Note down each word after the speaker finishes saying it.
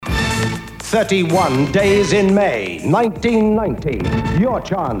31 days in May, 1990. Your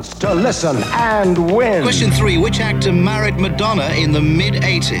chance to listen and win. Question 3. Which actor married Madonna in the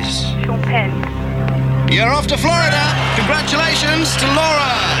mid-80s? Sean Penn. You're off to Florida. Congratulations to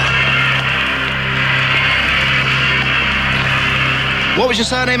Laura. What was your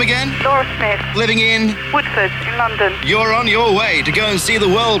surname again? Laura Smith. Living in? Woodford, in London. You're on your way to go and see the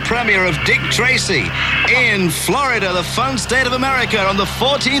world premiere of Dick Tracy in Florida, the fun state of America, on the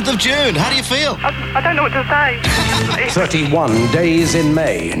 14th of June. How do you feel? I don't know what to say. 31 days in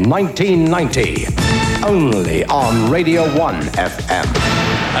May, 1990. Only on Radio 1 FM.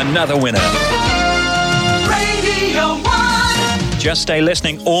 Another winner. Radio 1. Just stay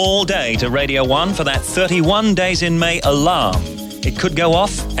listening all day to Radio 1 for that 31 days in May alarm. It could go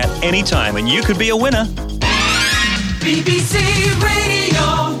off at any time, and you could be a winner. BBC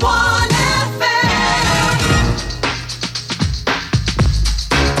Radio 1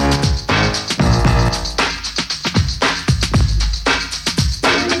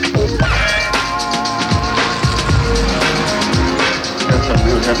 That's something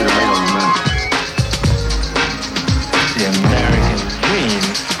real heavy to wait on the man. The American dream.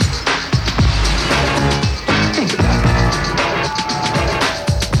 Think about it.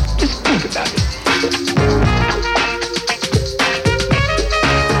 Just think about it.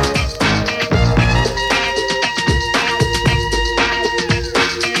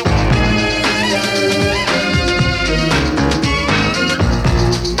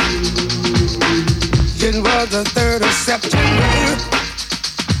 It was the 3rd of September.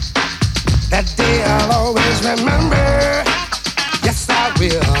 That day I'll always remember. Yes, I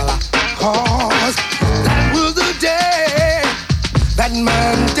will. 'Cause that was the day that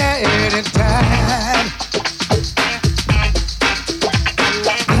my daddy died.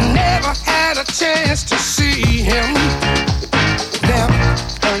 I never had a chance to see him. Never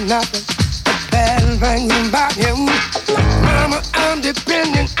heard nothing but bad things about him. Mama, I'm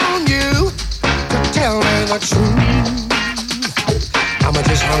depending on you to tell me the truth. I'ma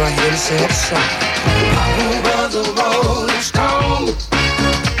just run ahead and say it so. Papa was a rolling stone.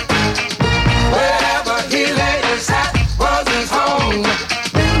 Wherever he lay his hat was his home.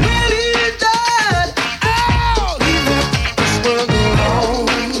 And when he died, oh, he left this world alone.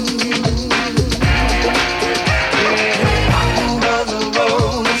 Papa was a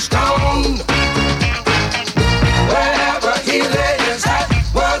rolling stone. Wherever he lay his hat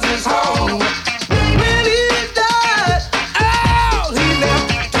was his home. When he died, oh, he left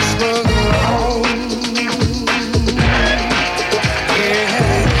this world alone. Yeah.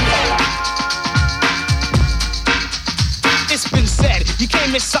 It's been said, you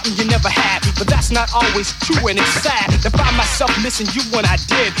can't miss something you never had, but that's not always true, and it's sad to find myself missing you when I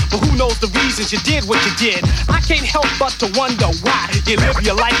did. But who knows the reasons you did what you did? I can't help but to wonder why you live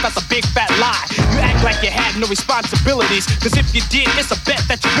your life as a big fat lie. You act like you had no responsibilities, cause if you did, it's a bet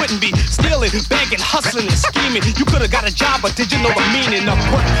that you wouldn't be stealing, begging, hustling, and scheming. You could've got a job, but did you know the meaning of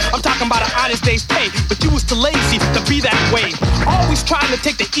work? I'm talking about an honest day's pay, but you was too lazy to be that way. Always trying to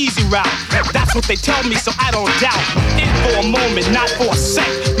take the easy route. That's what they tell me, so I don't doubt. In for a moment, not for a sec,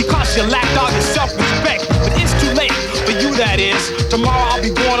 because you lacked all your self-respect. But it's too late for you, that is. Tomorrow I'll be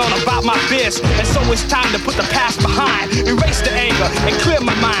going on about my biz, and so it's time to put the past behind, erase the anger and clear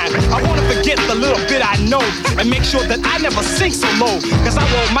my mind. I wanna forget the little bit I know and make sure that I never sink so low, cause I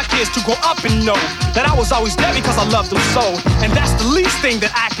want my kids to grow up and know that I was always there because I loved them so. And that's the least thing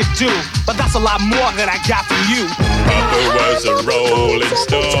that I could do, but that's a lot more than I got from you. Papa was a rolling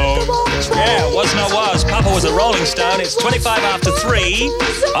stone. Yeah, was. Papa was a rolling stone. It's 25 after 3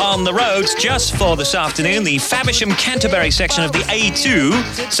 on the roads just for this afternoon. The Faversham Canterbury section of the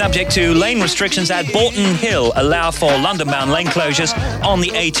A2, subject to lane restrictions at Borton Hill, allow for London-bound lane closures on the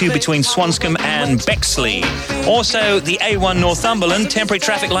A2 between Swanscombe and Bexley. Also, the A1 Northumberland, temporary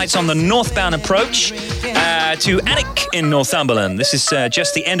traffic lights on the northbound approach to Alnwick in Northumberland. This is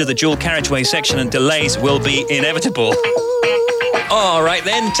just the end of the dual carriageway section, and delays will be inevitable. All right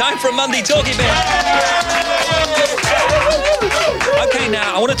then, time for a Monday Talkie Bit. Okay,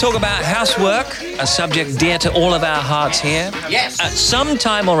 now I want to talk about housework, a subject dear to all of our hearts here. Yes. At some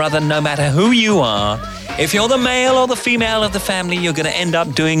time or other, no matter who you are, if you're the male or the female of the family, you're going to end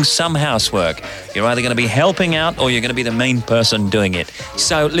up doing some housework. You're either going to be helping out or you're going to be the main person doing it.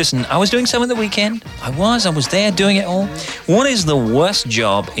 So listen, I was doing some on the weekend. I was there doing it all. What is the worst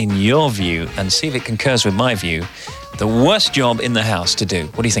job in your view, and see if it concurs with my view, the worst job in the house to do?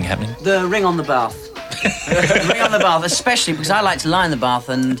 What do you think happening? The ring on the bath. Ring on the bath, especially because I like to lie in the bath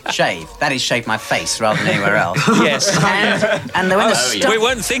and shave. That is, shave my face rather than anywhere else. Yes. And when the stuff... We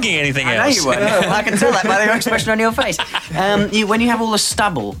weren't thinking anything else. I know you weren't. I can tell that by the expression on your face. When you have all the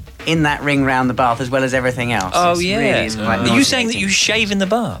stubble in that ring round the bath as well as everything else. Oh, it's yeah. Really is quite Are you saying that you shave in the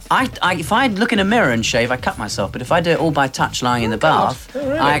bath? If I look in a mirror and shave, I cut myself. But if I do it all by touch lying in the bath,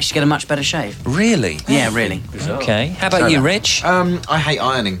 I actually get a much better shave. Really? Yeah, really. Okay. How about you, Rich? I hate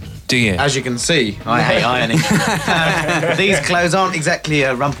ironing. Do you? As you can see, I hate ironing. These clothes aren't exactly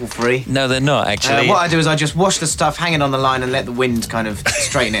rumple-free. No, they're not, actually. What I do is I just wash the stuff hanging on the line and let the wind kind of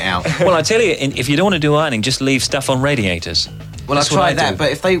straighten it out. Well, I tell you, if you don't want to do ironing, just leave stuff on radiators. Well, I tried that,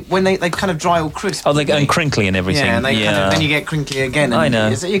 but when they kind of dry all crisp. Oh, they go crinkly and everything. Yeah, and then you get crinkly again. I know.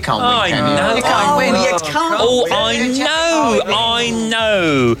 You can't win, can you? You can't win. You can't. Oh, I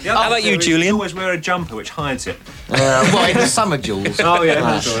know. How about you, Julian? You always wear a jumper which hides it. What, in the summer, Jules? Oh,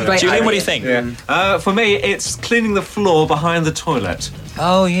 yeah. Julian, what do you think? Yeah. For me, it's cleaning the floor behind the toilet.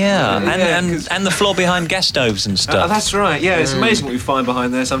 Oh, yeah. And the floor behind gas stoves and stuff. That's right, yeah. It's amazing what we find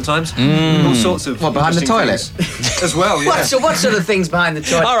behind there sometimes. All sorts of... What, behind the toilet? As well, yeah. What sort of things behind the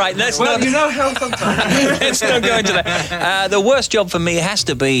toilet? All right, let's not... you know how sometimes... Let's not go into that. The worst job for me has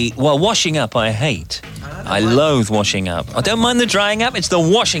to be, washing up I hate. I loathe washing up. I don't mind the drying up, it's the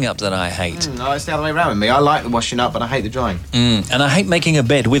washing up that I hate. No, it's the other way around with me. I like the washing up, but I hate the drying. And I hate making a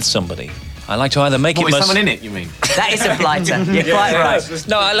bed with somebody. I like to either make it with someone in it, you mean? That is a blighter. You're quite right.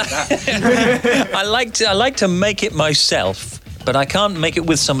 No, I like to make it myself, but I can't make it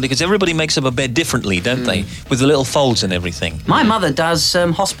with somebody because everybody makes up a bed differently, don't they? With the little folds and everything. My mother does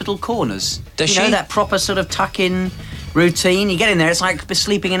hospital corners. Does she? You know, that proper sort of tuck-in routine. You get in there, it's like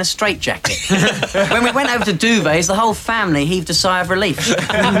sleeping in a straitjacket. When we went over to duvets, the whole family heaved a sigh of relief.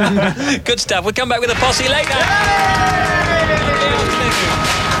 Good stuff. We'll come back with a posse later.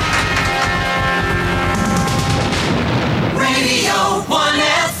 Radio 1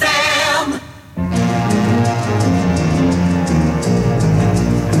 FM.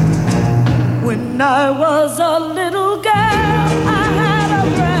 When I was a little girl, I had a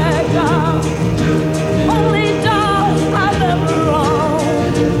rag doll, only doll I've ever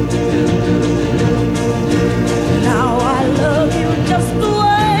owned. Now I love you just the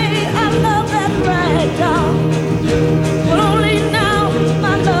way I love that rag doll, but only now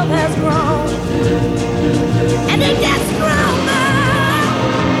my love has grown, and it gets stronger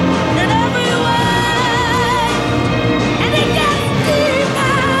in every way, and it gets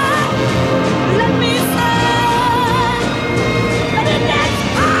deeper. Let me say that it gets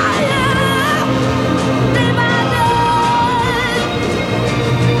higher day by day.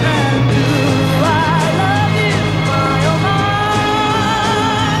 And do I love you, my oh my?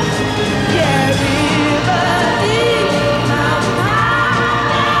 Yeah, river deep, mountain high,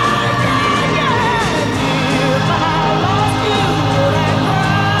 yeah. If I lost you, would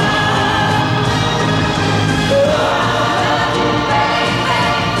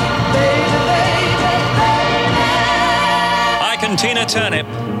I I can Tina Turnip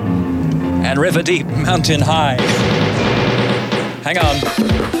and River Deep, Mountain High. Hang on.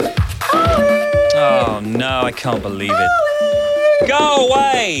 Oh no, I can't believe it. Go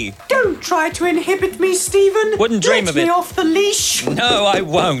away! Don't try to inhibit me, Stephen. Wouldn't dream of Let it. me off the leash. No, I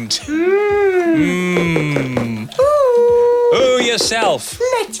won't. Ooh, yourself.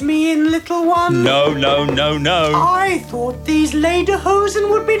 Let me in, little one. No, no, no, no. I thought these lederhosen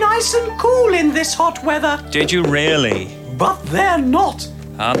would be nice and cool in this hot weather. Did you really? But they're not.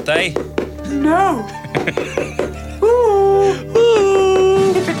 Aren't they? No. Ooh.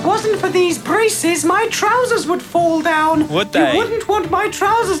 If it wasn't for these braces, my trousers would fall down. Would they? You wouldn't want my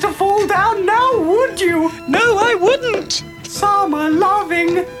trousers to fall down now, would you? No, I wouldn't. Summer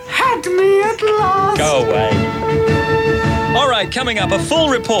loving had me at last. Go away. All right, coming up, a full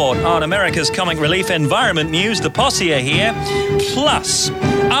report on America's comic relief environment news. The posse are here. Plus,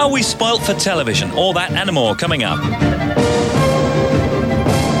 are we spoilt for television? All that and more coming up.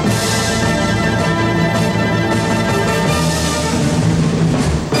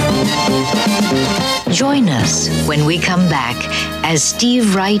 Join us when we come back as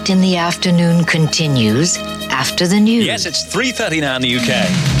Steve Wright in the Afternoon continues after the news. Yes, it's 3:30 now in the UK.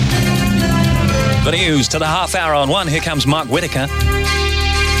 The news to the half hour on 1. Here comes Mark Whittaker.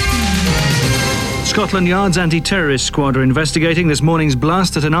 Scotland Yard's anti-terrorist squad are investigating this morning's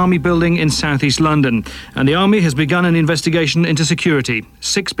blast at an army building in southeast London. And the army has begun an investigation into security.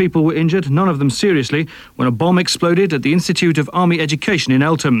 6 people were injured, none of them seriously, when a bomb exploded at the Institute of Army Education in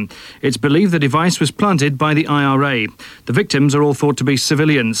Eltham. It's believed the device was planted by the IRA. The victims are all thought to be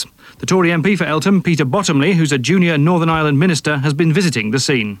civilians. The Tory MP for Eltham, Peter Bottomley, who's a junior Northern Ireland minister, has been visiting the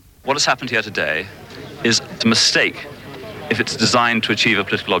scene. What has happened here today is a mistake if it's designed to achieve a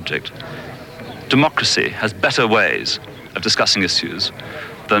political object. Democracy has better ways of discussing issues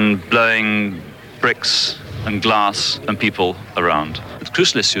than blowing bricks and glass and people around. The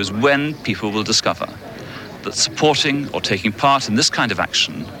crucial issue is when people will discover that supporting or taking part in this kind of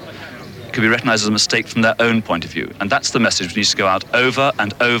action can be recognised as a mistake from their own point of view. And that's the message which needs to go out over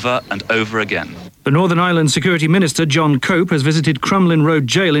and over and over again. The Northern Ireland Security Minister, John Cope, has visited Crumlin Road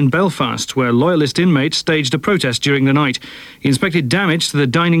Jail in Belfast, where loyalist inmates staged a protest during the night. He inspected damage to the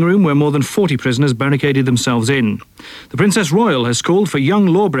dining room where more than 40 prisoners barricaded themselves in. The Princess Royal has called for young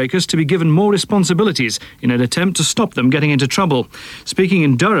lawbreakers to be given more responsibilities in an attempt to stop them getting into trouble. Speaking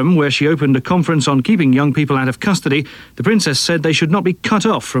in Durham, where she opened a conference on keeping young people out of custody, the Princess said they should not be cut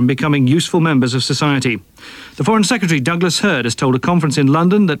off from becoming useful members of society. The Foreign Secretary, Douglas Hurd, has told a conference in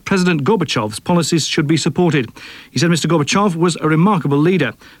London that President Gorbachev's policies should be supported. He said Mr. Gorbachev was a remarkable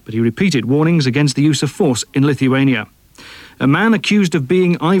leader, but he repeated warnings against the use of force in Lithuania. A man accused of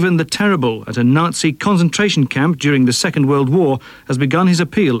being Ivan the Terrible at a Nazi concentration camp during the Second World War has begun his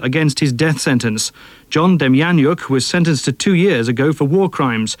appeal against his death sentence. John Demjanjuk was sentenced to 2 years ago for war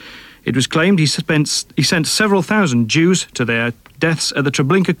crimes. It was claimed he sent several thousand Jews to their deaths at the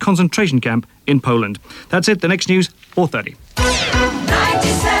Treblinka concentration camp in Poland. That's it. The next news, 4:30.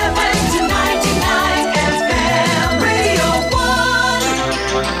 97 to 99 FM, Radio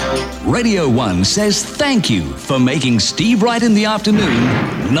 1. Radio 1 says thank you for making Steve Wright in the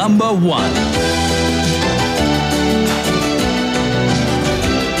Afternoon number 1.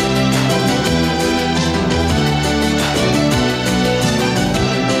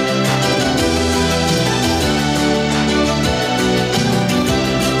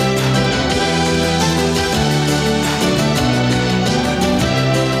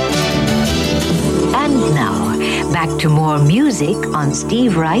 Back to more music on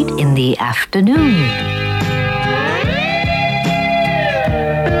Steve Wright in the Afternoon.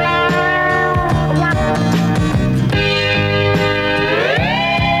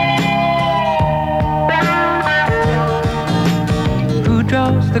 Who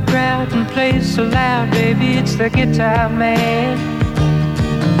draws the crowd and plays so loud, baby? It's the guitar man.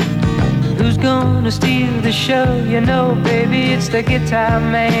 Who's gonna steal the show? You know, baby, it's the guitar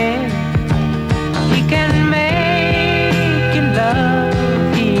man. He can make you love,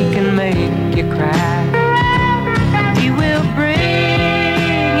 he can make you cry. He will bring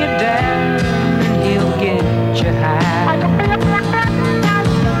you down and he'll get you high.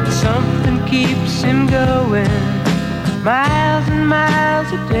 Something keeps him going miles and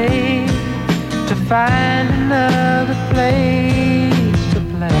miles a day to find another place to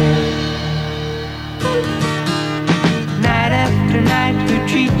play. Night after night, who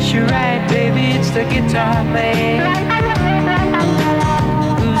treats you right, baby? It's the guitar man.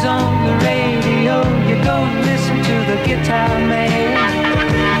 Who's on the radio? You go and listen to the guitar man.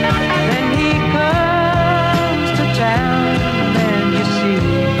 Then he comes to town and you see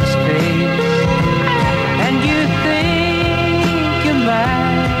his face, and you think you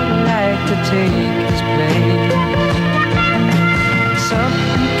might like to take his place.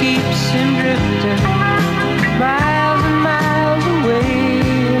 Something keeps him drifting miles and miles away,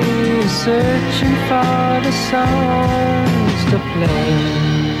 searching for the songs to play.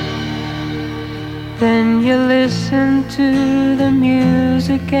 Then you listen to the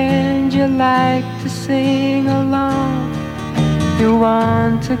music and you like to sing along. You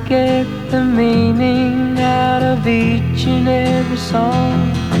want to get the meaning out of each and every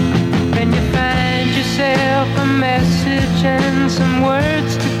song. Then you find yourself a message and some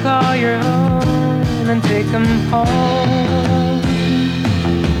words to call your own and take them home.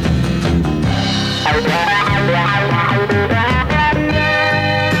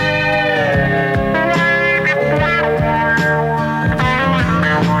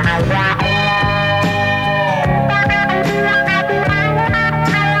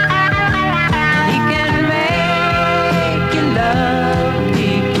 He can make you love,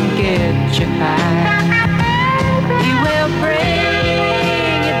 he can get you high. He will bring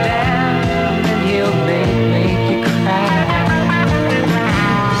you down and he'll make you cry.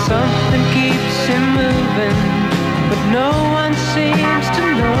 Something keeps him moving, but no one seems to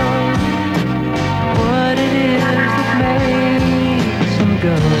know what it is that makes him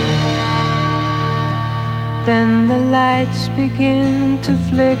go. Then the lights begin to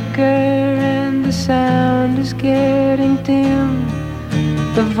flicker and the sound is getting dim.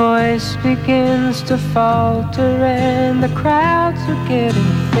 The voice begins to falter and the crowds are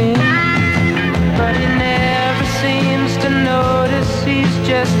getting thin. But he never seems to notice, he's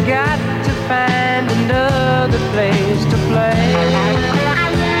just got to find another place to play.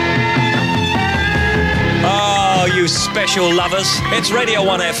 special lovers. It's Radio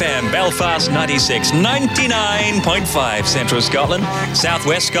 1 FM, Belfast 96, 99.5 Central Scotland, South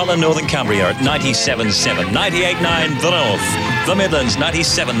West Scotland, Northern Cumbria at 97.7, 98.9 the North, the Midlands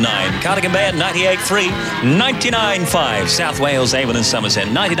 97.9, Cardigan Bay at 98.3, 99.5 South Wales, Avon and Somerset,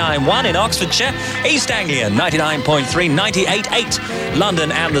 99.1 in Oxfordshire, East Anglia 99.3, 98.8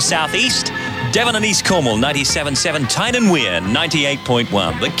 London and the South East, Devon and East Cornwall 97.7, Tyne and Weir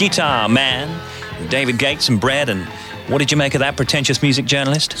 98.1, the Guitar Man, David Gates and Brad. And what did you make of that, pretentious music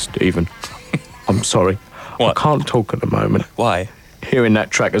journalist? Stephen, I'm sorry. What? I can't talk at the moment. Why? Hearing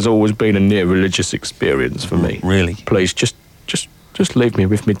that track has always been a near religious experience for me. Really? Please, just leave me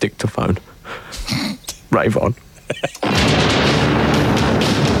with my dictaphone. Rave on.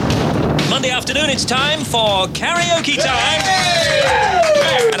 Monday afternoon, it's time for karaoke time.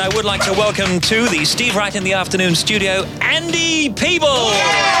 And I would like to welcome to the Steve Wright in the Afternoon studio, Andy Peebles.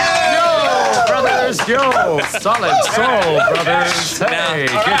 Yo, brothers, yo. Solid soul, brothers. Hey,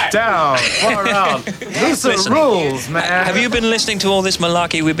 get down. Far out. These are Listen, rules, man. Have you been listening to all this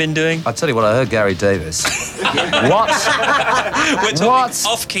malarkey we've been doing? I'll tell you what, I heard Gary Davis. What? We're talking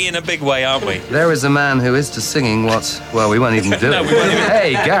off-key in a big way, aren't we? There is a man who is to singing what, well, we won't even do No, it. we won't even-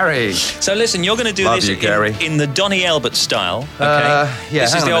 Hey, Gary. So listen, you're going to do Love this you, Gary. in the Donny Elbert style, okay? Yeah,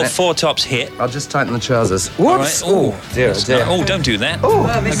 this hang is on the a old minute. Four Tops hit. I'll just tighten the trousers. All Whoops. right. Oh, dear, dear. Oh, don't do that. Oh,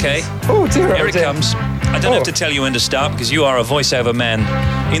 okay. Oh, dear. Here it comes. I don't have to tell you when to start because you are a voiceover man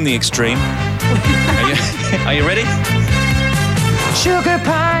in the extreme. Are you ready? Sugar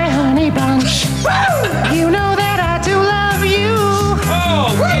pie, honey bunch. You know that I do love you.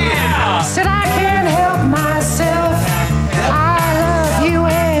 Oh, yeah! Said I can't help myself. I love you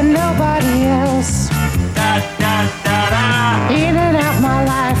and nobody else. In and out my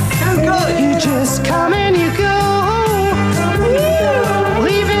life. You just come and you go.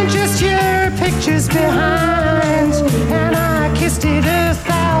 Leaving just your pictures behind. And I kissed it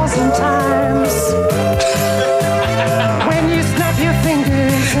 1,000 times. When you snap your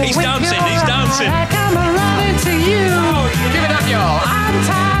fingers. He's with dancing, your he's dancing. eye, I'm running to you. Give it up, y'all. I'm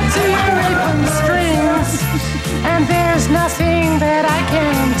tied to your apron strings. And there's nothing that I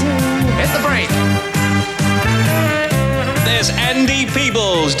can do. Hit the break. There's Andy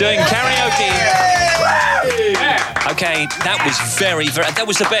Peebles doing karaoke. Okay, that was very, that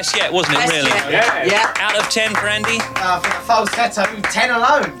was the best yet, wasn't it, really? Yeah. Out of 10 for Andy? For the falsetto, 10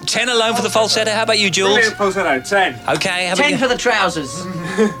 alone. 10 alone for the falsetto. How about you, Jules? Brilliant falsetto, 10. Okay, how about 10 you? for the trousers.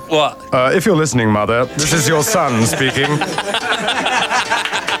 What? If you're listening, Mother, this is your son speaking.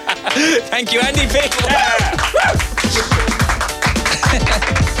 Thank you, Andy Peebles.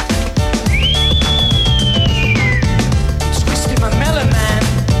 Twisted my melon, man.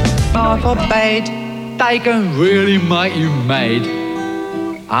 For bed, they can really make you mad.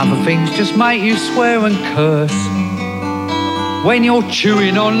 Other things just make you swear and curse. When you're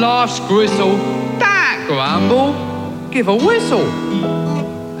chewing on life's gristle, don't grumble, give a whistle.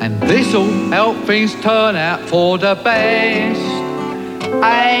 And this'll help things turn out for the best.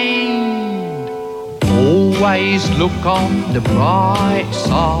 And always look on the bright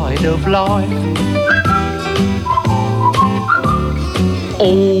side of life.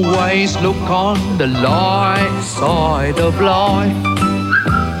 Always look on the light side of life.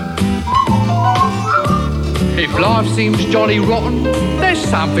 If life seems jolly rotten, there's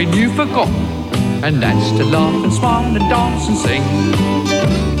something you've forgotten, and that's to laugh and smile and dance and sing.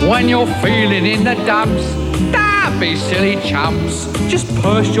 When you're feeling in the dumps, don't be silly chumps. Just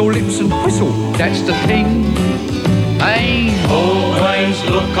purse your lips and whistle, that's the thing. Hey, always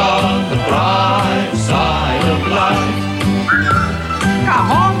look on the bright side of life.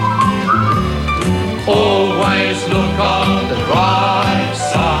 Come on. Always look on the bright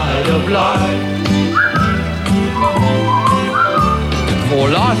side of life. For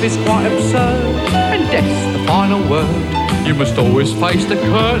life is quite absurd, and death's the final word. You must always face the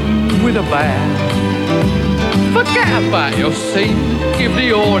curtain with a bow. Forget about your scene, give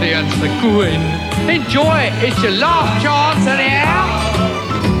the audience a grin. Enjoy it, it's your last chance anyhow.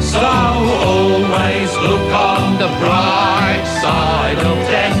 So always look on the bright side of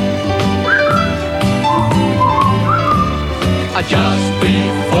death. Just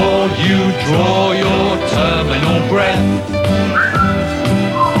before you draw your terminal breath.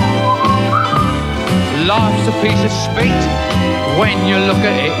 Life's a piece of spit when you look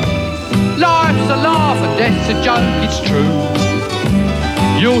at it. Life's a laugh and death's a joke, it's true.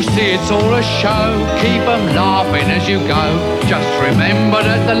 You'll see it's all a show, keep 'em laughing as you go. Just remember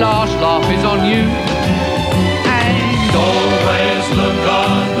that the last laugh is on you. And always look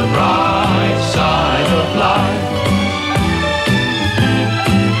on the bright side of life.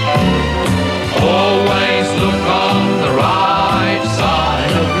 Always look on the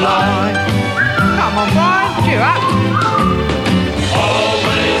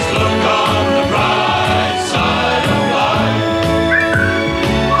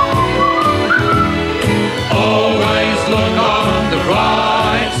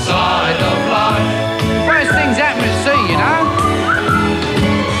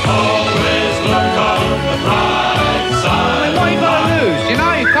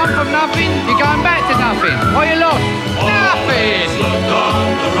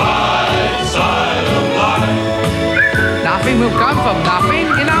from nothing,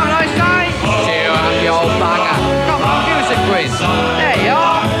 you know what I say? Cheer up, you old bugger. Come on, give us a quiz. There you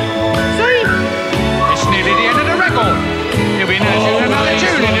are. See? It's nearly the end of the record. You'll be announcing another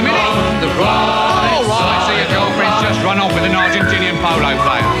tune in a minute. All right, so your girlfriend's just run off with an Argentinian polo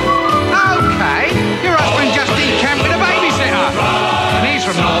player. Okay, your husband just decamped with a babysitter. And he's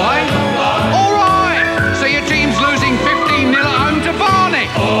from Norway. All right, so your team's losing 15-0 at home to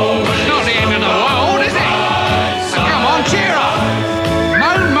Barnet. It's not the end of the world, is it? So come on, cheer up.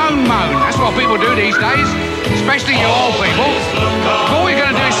 Moan, moan, moan. That's what people do these days, especially you old people. If all you're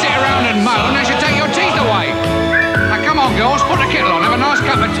going to do is sit around and moan, they should take your teeth away. Now come on, girls, put the kettle on, have a nice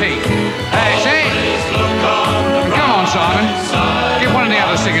cup of tea. That's it. And come on, Simon. Give one of the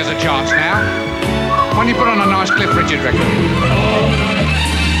other singers a chance now. Why don't you put on a nice Cliff Richard record?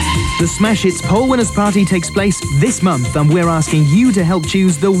 The Smash Hits Poll Winners Party takes place this month, and we're asking you to help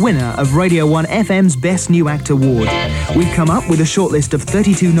choose the winner of Radio 1 FM's Best New Act Award. We've come up with a shortlist of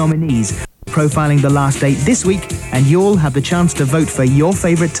 32 nominees, profiling the last date this week, and you'll have the chance to vote for your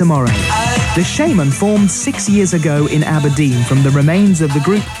favourite tomorrow. The Shaman formed 6 years ago in Aberdeen from the remains of the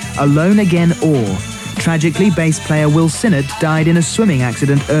group Alone Again Or. Tragically, bass player Will Sinnott died in a swimming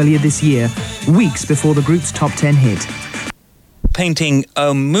accident earlier this year, weeks before the group's top 10 hit. Painting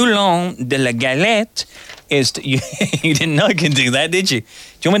Au Moulin de la Galette is... You didn't know I could do that, did you? Do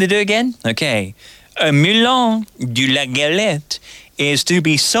you want me to do it again? Okay. Au Moulin de la Galette is to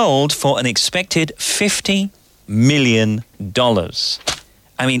be sold for an expected $50 million.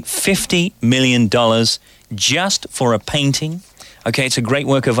 I mean, $50 million just for a painting. Okay, it's a great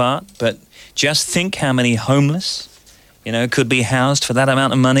work of art, but just think how many homeless, could be housed for that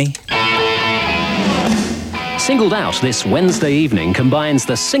amount of money. Singled Out this Wednesday evening combines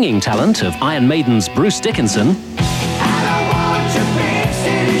the singing talent of Iron Maiden's Bruce Dickinson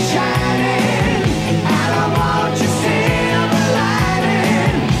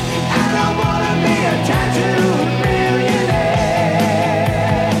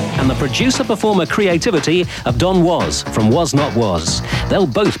and the producer-performer creativity of Don Was from Was Not Was. They'll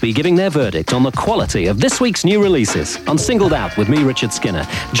both be giving their verdict on the quality of this week's new releases on Singled Out with me, Richard Skinner.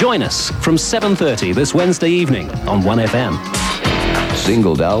 Join us from 7:30 this Wednesday evening on 1FM.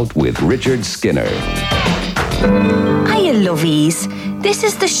 Singled Out with Richard Skinner. Hiya, lovies. This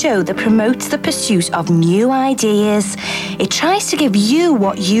is the show that promotes the pursuit of new ideas. It tries to give you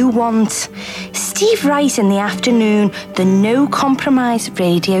what you want. Steve Wright in the afternoon, the No Compromise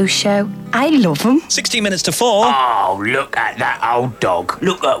radio show. I love him. 16 minutes to 4. Oh, look at that old dog.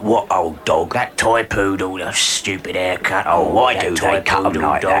 Look at what old dog? That toy poodle, the stupid haircut. Oh, why do they cut him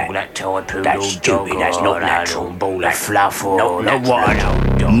like that? That toy poodle that's stupid, that's not natural. Ball of fluff or not what an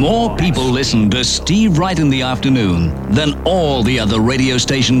old dog. More people listen to Steve Wright in the afternoon than all the other radio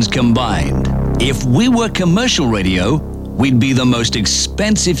stations combined. If we were commercial radio, we'd be the most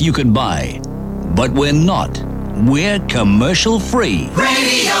expensive you could buy. But we're not. We're commercial free.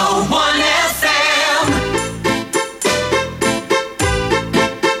 Radio 1 FM.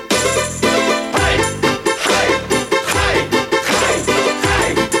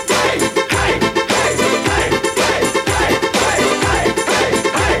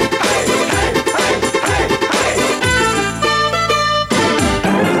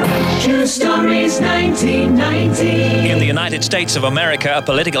 True Stories 1990. In the United States of America, a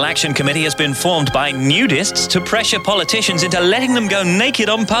political action committee has been formed by nudists to pressure politicians into letting them go naked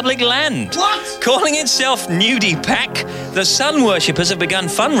on public land. What? Calling itself Nudie Pack, the sun worshippers have begun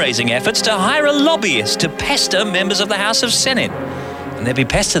fundraising efforts to hire a lobbyist to pester members of the House of Senate. And they'll be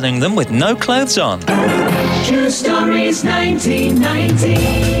pestering them with no clothes on. True Stories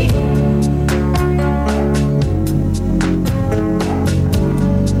 1990.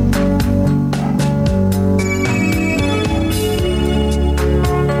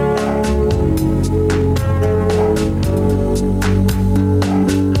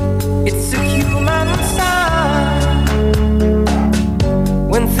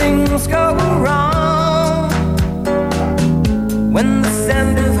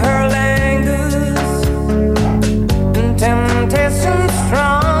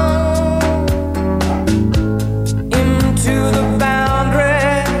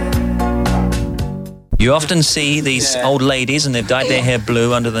 You often see these old ladies, and they've dyed their hair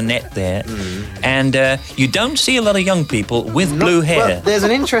blue under the net there, and you don't see a lot of young people with blue hair. Well, there's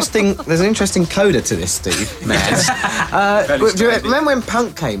an interesting coda to this, Steve. Do you remember when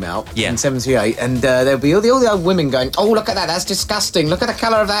punk came out in '78, and there'd be all the old women going, "Oh, look at that, that's disgusting! Look at the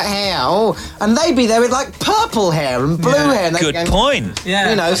colour of that hair!" Oh, and they'd be there with like purple hair and blue hair. And Good point.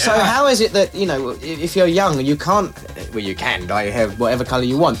 So how is it that if you're young and you can't well, you can dye your hair whatever colour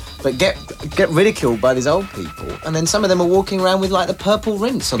you want, but get ridiculed by these old people, and then some of them are walking around with like the purple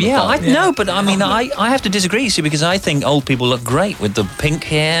rinse on the phone. No, but I mean, I have to disagree, see, because I think old people look great with the pink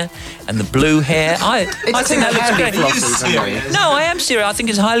hair and the blue hair. I think that looks great. No, I am serious. I think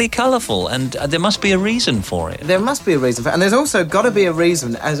it's highly colourful, and there must be a reason for it. There must be a reason for it, and there's also got to be a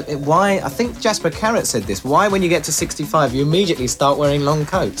reason as why. I think Jasper Carrot said this. Why, when you get to 65, you immediately start wearing long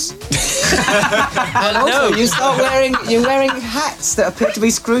coats? And also, you're wearing hats that appear to be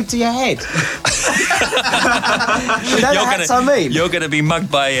screwed to your head. You're going to be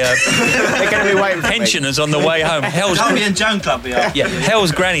mugged by They're going to be waiting for pensioners on the way home. Tommy and Joan Club, yeah,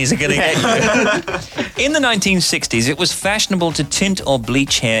 hell's grannies are going to get you. In the 1960s, it was fashionable to tint or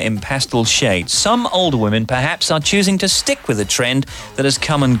bleach hair in pastel shades. Some older women, perhaps, are choosing to stick with a trend that has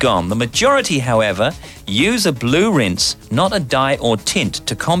come and gone. The majority, however, use a blue rinse, not a dye or tint,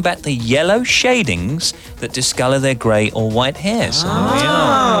 to combat the yellow shadings that discolour their grey or white hair. So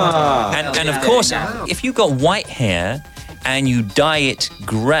and of course, if you've got white hair and you dye it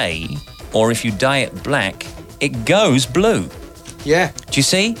grey, or if you dye it black, it goes blue. Yeah. Do you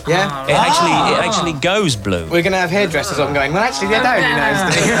see? Yeah. It actually goes blue. We're going to have hairdressers on going, well, actually, they don't,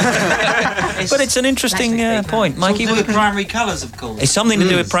 But it's an interesting point, Mikey. It's all to do with primary colours, of course. It's something to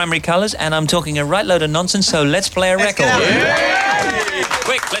do with primary colours, and I'm talking a right load of nonsense, so let's play a record.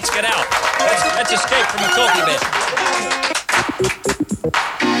 Quick, let's get out. Let's escape from the talky bit.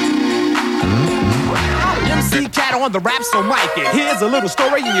 MC Cat on the rap, so mic it. Here's a little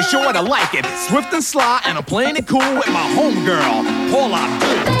story and you're sure to like it. Swift and sly, and I'm playing it cool with my homegirl, Paula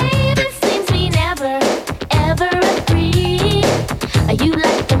Abdul. It seems we never, ever agree. You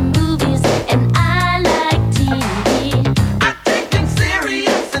like the movies and I like TV. I take things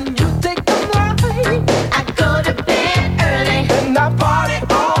serious and you take them light. I go to bed early and I party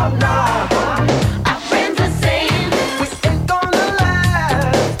all night. Our friends are saying we ain't gonna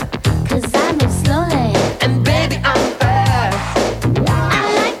last, 'cause I move slowly and baby I'm fast. I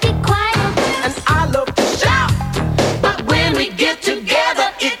like it quiet and I love to shout, but when we get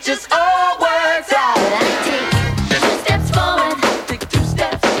together it just all works out. I take 2 steps forward, take 2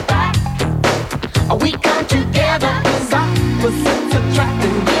 steps back. We come together 'cause opposites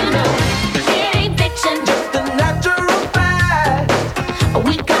attracting. You know, it ain't fiction, just a natural fact.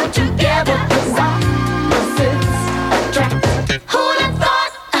 We come together 'cause opposites attract. Who'd have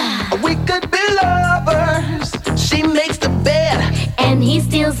thought we could be lovers? She makes the bed and he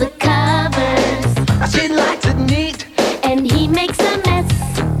steals the covers. She likes it neat and he makes a mess.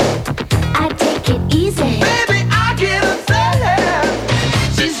 I take it easy, baby, I get upset.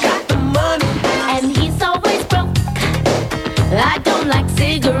 She's got the money and he's always broke. I don't like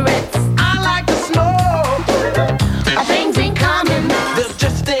cigarettes, I like to smoke. Our things in common, there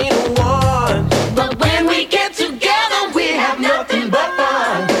just ain't one. But when we get together, we have nothing but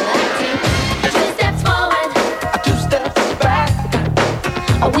fun. I take 2 steps forward, 2 steps back.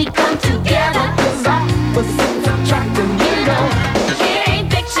 We come together 'cause opposites attracting. You know, it ain't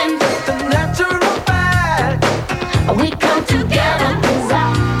fiction, it's a natural fact. We come together 'cause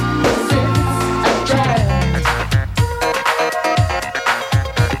opposites attract.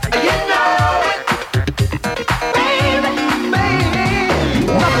 You know it, baby, baby.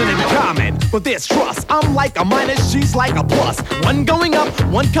 Nothing in common, but there's trust. I'm like a minus, she's like a plus. One going up,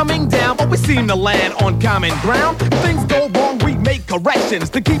 one coming down, but we seem to land on common ground. If things go wrong, we make corrections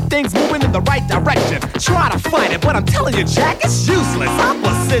to keep things moving in the right direction. Try to fight it, but I'm telling you, Jack, it's useless.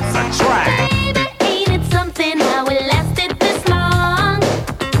 Opposites attract. Baby, ain't it something how it lasted this long?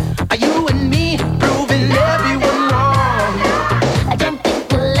 You and me proving everyone wrong. I don't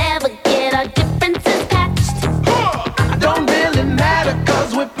think we'll ever get our differences patched. Don't really matter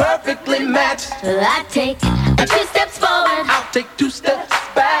 'cause we're perfectly matched. I take 2 steps forward, I'll take 2 steps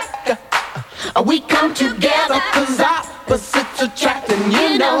back. we come together 'cause opposites attracting.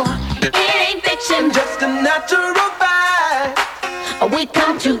 You know, it ain't fiction, Just a natural fact. we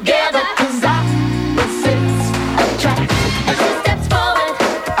come together 'cause opposites attract. 2 steps forward,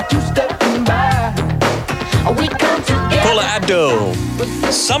 2 steps back. we come together. Paula Abdul.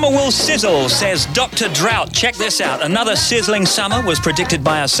 Summer will sizzle, says Dr. Drought. Check this out. Another sizzling summer was predicted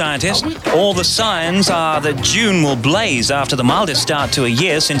by a scientist. All the signs are that June will blaze after the mildest start to a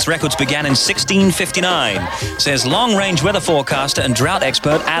year since records began in 1659, says long-range weather forecaster and drought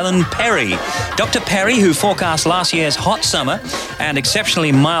expert Alan Perry. Dr. Perry, who forecast last year's hot summer and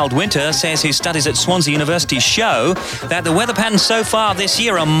exceptionally mild winter, says his studies at Swansea University show that the weather patterns so far this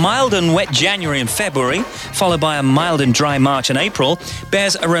year are mild and wet January and February, followed by a mild and dry March and April,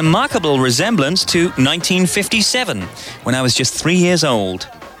 bears a remarkable resemblance to 1957, when I was just 3 years old.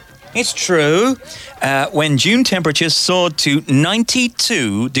 It's true. When June temperatures soared to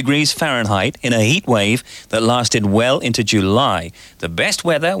 92 degrees Fahrenheit in a heat wave that lasted well into July. The best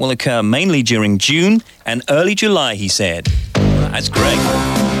weather will occur mainly during June and early July, he said. That's great.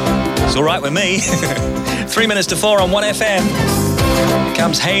 It's all right with me. 3 minutes to 4 on 1FM. Here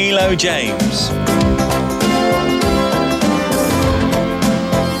comes Halo James.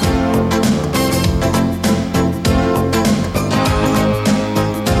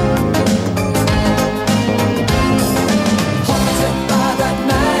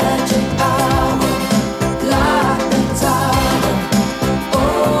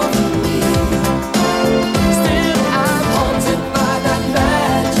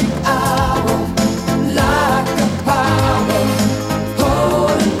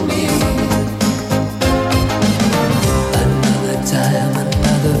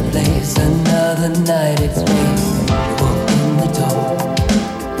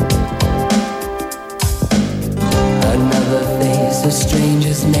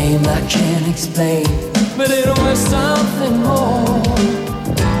 Explain, but it was something more.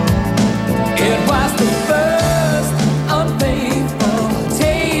 It was the first unfaithful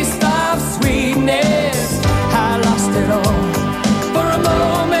taste of sweetness. I lost it all for a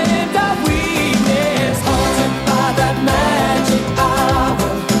moment of weakness, haunted by that magic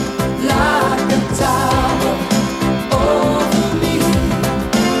hour, like a tower over me.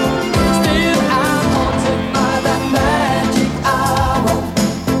 Still I'm haunted by that magic hour,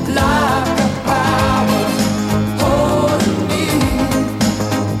 like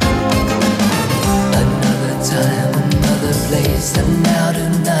and now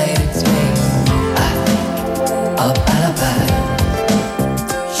tonight it's me. I think of alibi.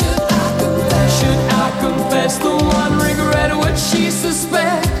 Should I confess the one regret would she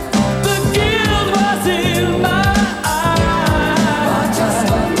suspect? The guilt was in my eyes.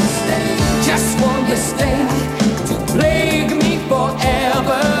 Just one mistake to plague me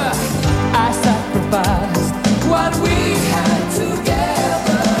forever. I sacrificed what we had together.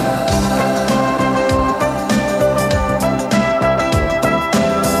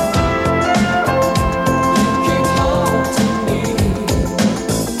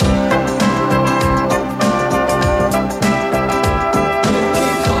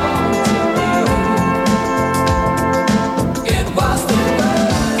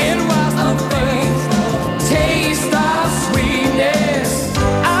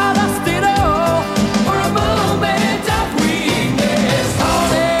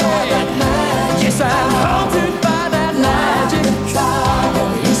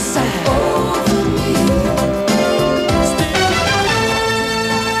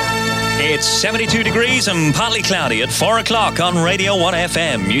 It's 72 degrees and partly cloudy at 4 o'clock on Radio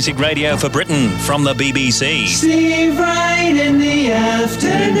 1FM, music radio for Britain from the BBC. Steve Wright in the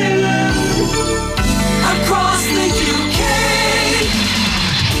afternoon. Across the UK,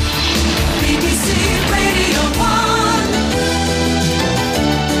 BBC Radio 1.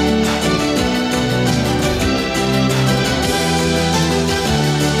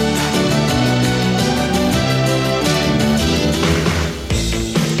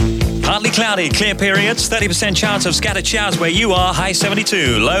 Partly cloudy, clear periods, 30% chance of scattered showers where you are, high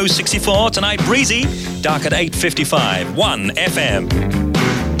 72, low 64. Tonight, breezy, dark at 8:55, 1FM.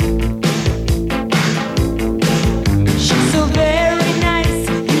 She's so very nice,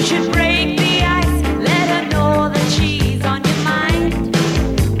 you should break the ice. Let her know that she's on your mind.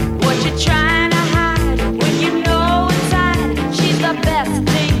 What you trying to hide when you know inside she's the best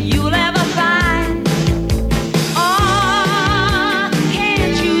thing you'll ever find. Oh,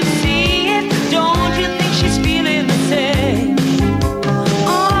 can't you see it? Don't you think she's feeling the same?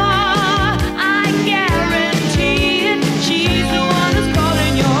 Oh, I guarantee it. She's the one who's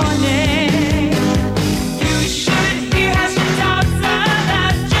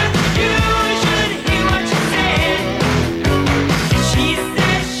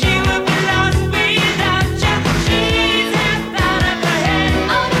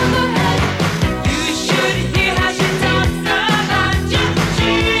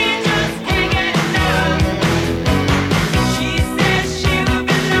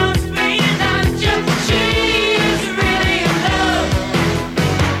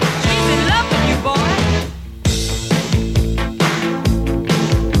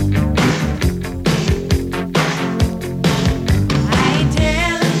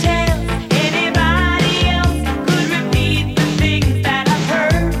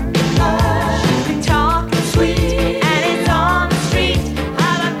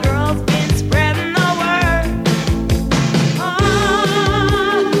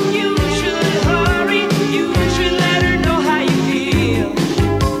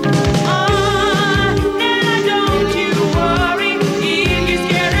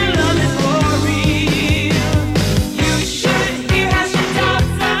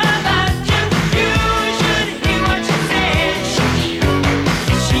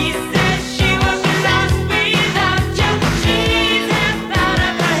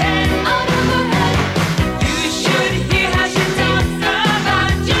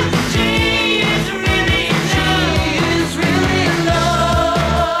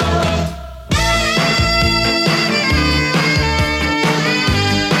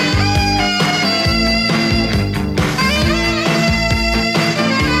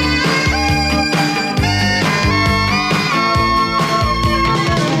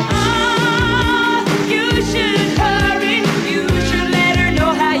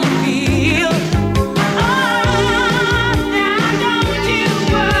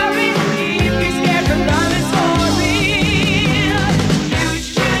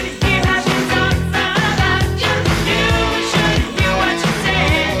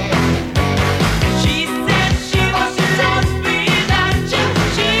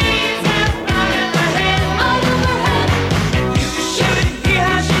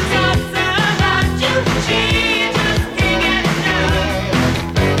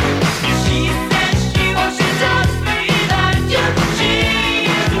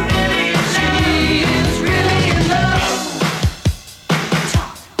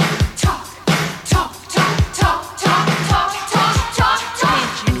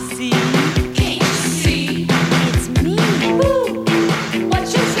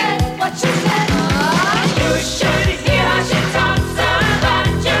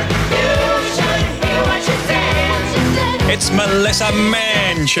Melissa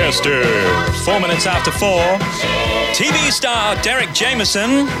Manchester. 4 minutes after 4. TV star Derek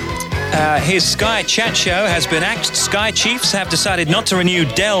Jameson. His Sky Chat show has been axed. Sky Chiefs have decided not to renew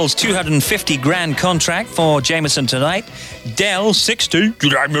Dell's $250 grand contract for Jameson tonight. Dell, 60,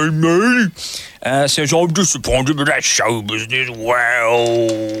 says, I'm disappointed with that show business. Well.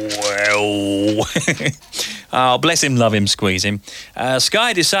 Oh, bless him, love him, squeeze him.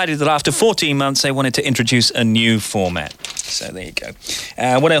 Sky decided that after 14 months they wanted to introduce a new format. So there you go.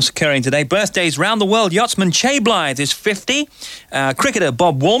 What else occurring today? Birthdays round the world. Yachtsman Che Blythe is 50. Cricketer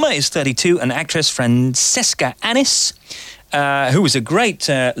Bob Woolmer is 32. And actress Francesca Annis, who was a great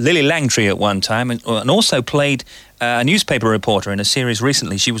Lily Langtry at one time and also played a newspaper reporter in a series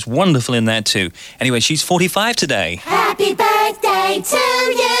recently. She was wonderful in that too. Anyway, she's 45 today. Happy birthday to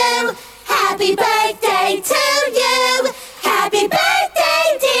you. Happy birthday to you. Happy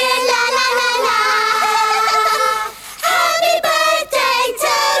birthday, dear la la la la. Happy birthday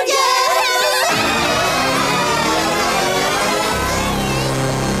to you.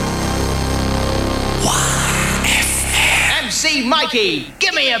 MC Mikey,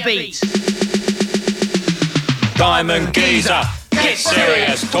 give me a beat. Diamond Geezer, get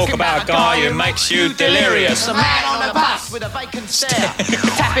serious. Talk about a guy who makes you delirious. A man on a bus with a vacant stare.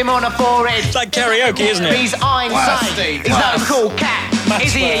 Tap him on the forehead. It's like karaoke, isn't it? He's Einstein. He's no cool cat.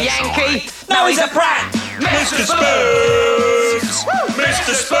 Is he a Yankee? No, he's a brat. Mr. Spoons.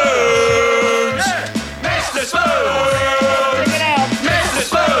 Mr. Spoons. Mr. Spoons. Mr.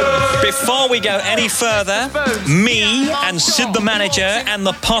 Spoons. Before we go any further, me and Sid the manager and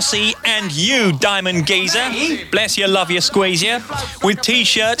the posse and you, Diamond Geezer, bless you, love you, squeeze you, with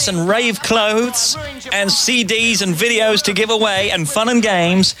T-shirts and rave clothes and CDs and videos to give away and fun and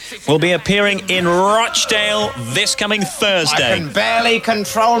games, will be appearing in Rochdale this coming Thursday. I can barely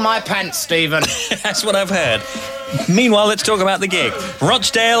control my pants, Stephen. That's what I've heard. Meanwhile, let's talk about the gig.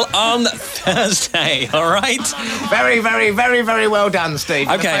 Rochdale on Thursday, all right? Very, very, very, very well done, Steve.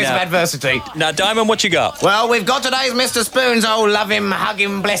 Okay, in the face of adversity. Now, Diamond, what you got? Well, we've got today's Mr. Spoons. Oh, love him, hug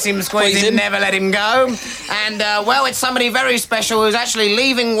him, bless him, squeeze him, never let him go. And, well, it's somebody very special who's actually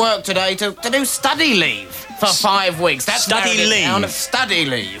leaving work today to do study leave for 5 weeks. That's study leave. Down, study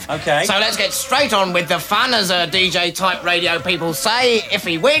leave. Okay. So let's get straight on with the fun, as DJ-type radio people say. If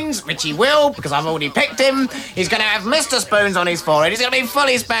he wins, which he will, because I've already picked him, he's going to have Mr. Spoons on his forehead. He's going to be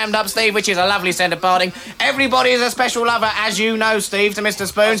fully spammed up, Steve, which is a lovely centre parting. Everybody is a special lover, as you know, Steve, to Mr.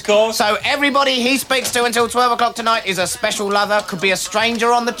 Spoons. Of course. So everybody he speaks to until 12 o'clock tonight is a special lover. Could be a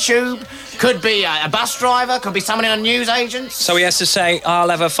stranger on the tube, could be a bus driver, could be someone in a newsagent. So he has to say, I'll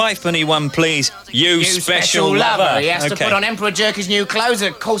have a 5-penny one, please. You special lover. He has to put on Emperor Jerky's new clothes,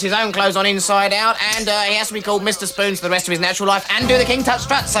 of course his own clothes on inside out, and he has to be called Mr. Spoons for the rest of his natural life and do the King Tut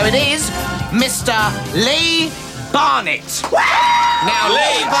strut. So it is Mr. Lee Barnett. Now,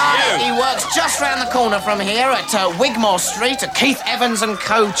 Lee Barnett, he works just round the corner from here at Wigmore Street at Keith Evans &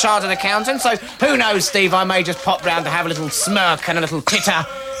 Co. Chartered Accountant. So who knows, Steve, I may just pop round to have a little smirk and a little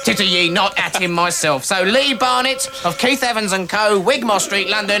titter ye not at him myself. So Lee Barnett of Keith Evans & Co. Wigmore Street,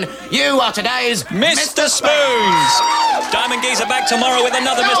 London, you are today's Mr. Spoons. Diamond Geezer back tomorrow with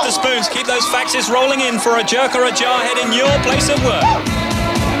another Mr. Spoons. Keep those faxes rolling in for a jerk or a jarhead in your place of work.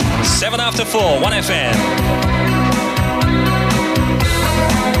 7 after 4, 1FM.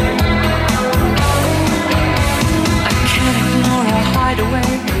 Away,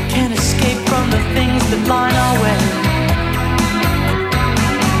 can't escape from the things that line our way.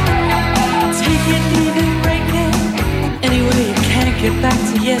 Take it, leave it, break it. Anyway, you can't get back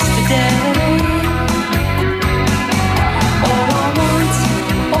to yesterday. All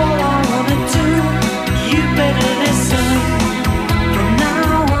I wanna do, you better listen. From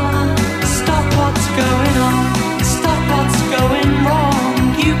now on, stop what's going on, stop what's going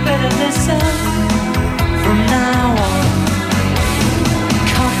wrong. You better listen. From now on.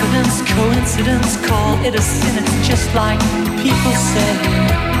 Coincidence, call it a sin, it's just like people say.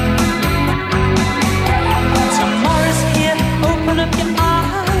 Tomorrow's here, open up your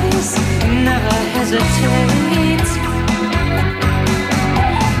eyes, never hesitate.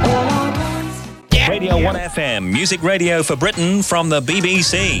 All I want... Radio 1FM, music radio for Britain from the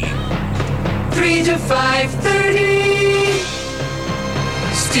BBC. 3 to 5:30,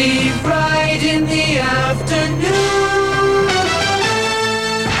 Steve Wright in the afternoon.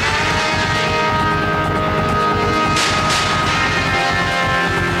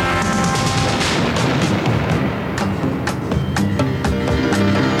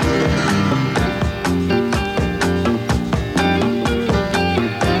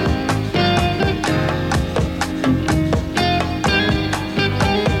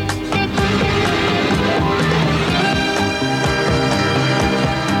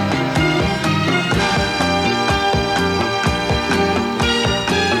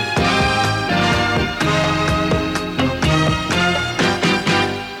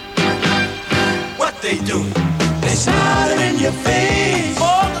 do? They smiling in your face.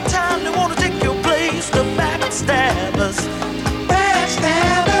 All the time they wanna take your place. The backstabbers.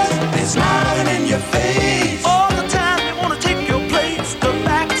 Backstabbers. They smiling in your face. All the time they wanna take your place. The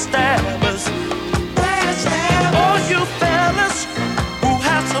backstabbers. Backstabbers. All you fellas who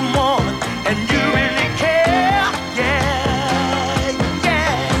have someone and you really care, yeah,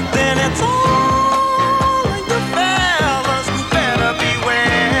 yeah. Then it's all like the fellas who better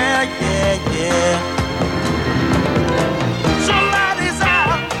beware, yeah, yeah. Somebody's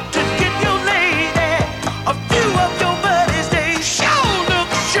out to get your lady. A few of your buddies, they sure look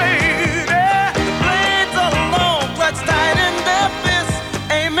shady. The blades are long, clutched tight in their fists,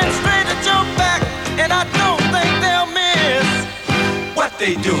 aiming straight at your back, and I don't think they'll miss. What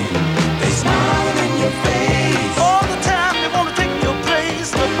they do? They smile in your face. All the time they wanna take your place.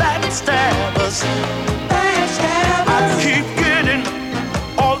 The backstabbers. Backstabbers. I keep getting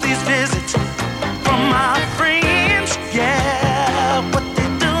all these visits from my friends. Yeah, what they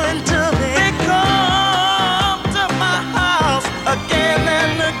doing to me? They come to my house again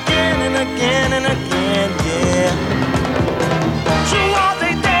and again and again and again. Yeah. So are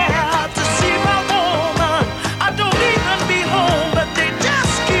they there to see my woman? I don't even be home, but they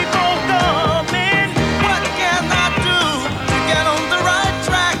just keep on coming. What can I do to get on the right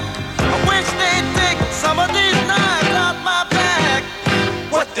track? I wish they'd take some of these knives out my back.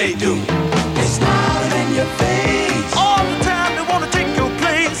 What they do? They smile in your face. All the time they wanna take your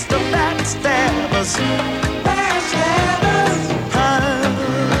place. The backstabbers. Backstabbers.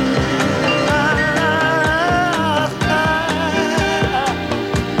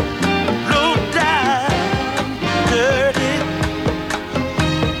 Low down, dirty.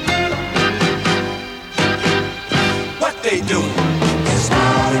 What they do? They're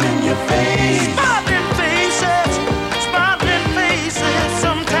smiling in your face. Smiling faces, smiling faces.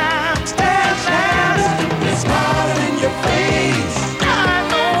 Sometimes they're smiling in your face. I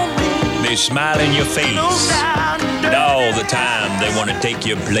know me. They smile in your face. And all the time they want to take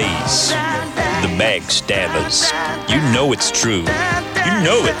your place. The backstabbers. You know it's true. You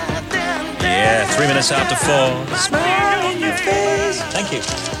know it. Yeah, 3 minutes after 4. Smile in your face. Thank you.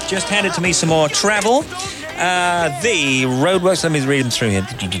 Just handed to me some more travel. The roadworks, let me read them through here.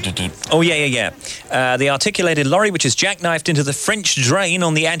 Oh, yeah. The articulated lorry, which is jackknifed into the French drain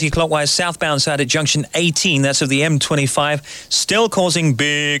on the anti-clockwise southbound side at junction 18, that's of the M25, still causing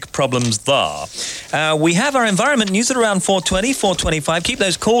big problems there. We have our environment news at around 4:20, 4:25. Keep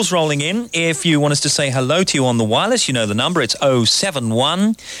those calls rolling in. If you want us to say hello to you on the wireless, you know the number. It's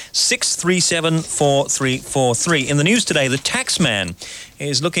 071 637 4343. In the news today, the taxman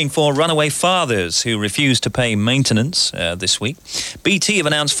is looking for runaway fathers who refuse to pay maintenance this week. BT have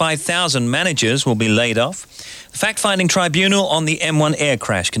announced 5,000 managers will be laid off. The fact-finding tribunal on the M1 air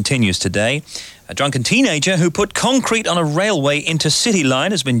crash continues today. A drunken teenager who put concrete on a railway intercity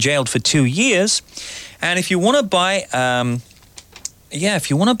line has been jailed for 2 years. And if you want to buy... if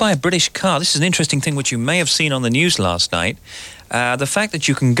you want to buy a British car, this is an interesting thing which you may have seen on the news last night. The fact that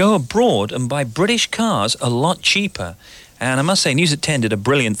you can go abroad and buy British cars a lot cheaper. And I must say, News at 10 did a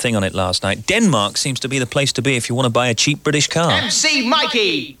brilliant thing on it last night. Denmark seems to be the place to be if you want to buy a cheap British car. MC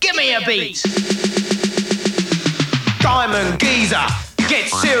Mikey, give me a beat. Diamond Geezer, get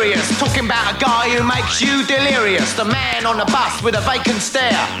serious. Talking about a guy who makes you delirious. The man on the bus with a vacant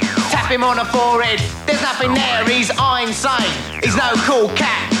stare. Tap him on the forehead, there's nothing there. He's insane, he's no cool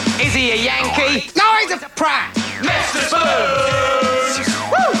cat. Is he a Yankee? No, he's a prat. Mr. Spoons,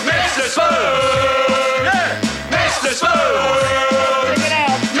 Mr. Spoons, yeah. Mr. Spoons! Check it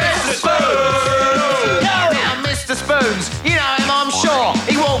out! Mr. Spoons! Now, Mr. Spoons, you know him, I'm sure.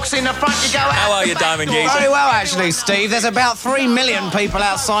 He walks in the front, you go out. How are you, Diamond Geezer? Very well, actually, Steve. There's about 3 million people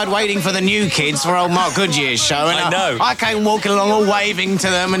outside waiting for the new kids for old Mark Goodyear's show. And I know. I came walking along all waving to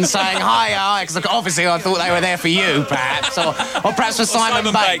them and saying, hi, because obviously I thought they were there for you, perhaps, or perhaps for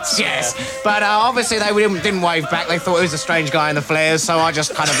Simon Bates. Yes. Yeah. But obviously they didn't wave back. They thought it was a strange guy in the flares, so I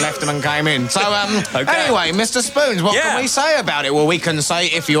just kind of left them and came in. So, Anyway, Mr. Spoons, what can we say about it? Well, we can say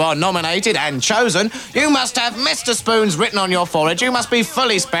if you are nominated and chosen, you must have Mr. Spoons written on your forehead. You must be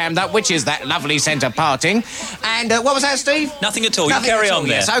fully spammed up, which is that lovely centre parting. And what was that, Steve? Nothing at all. You carry on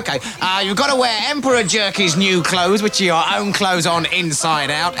there. Yes, OK. You've got to wear Emperor Jerky's new clothes, which are your own clothes on inside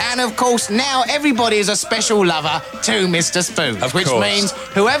out. And, of course, now everybody is a special lover to Mr. Spoons, which means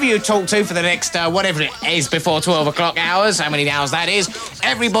whoever you talk to for the next, whatever it is, before 12 o'clock hours, how many hours that is,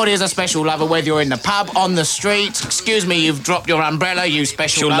 everybody is a special lover, whether you're in the pub, on the street, excuse me, you've dropped your umbrella, you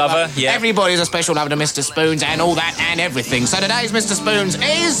special lover. Yeah. Everybody's a special lover to Mr. Spoons and all that and everything. So today's Mr. Spoons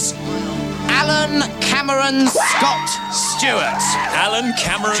is Alan Cameron Scott Stewart. Alan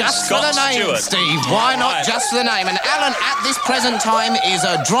Cameron Just Scott for the name, Stewart. Steve. Why not just for the name? And Alan, at this present time, is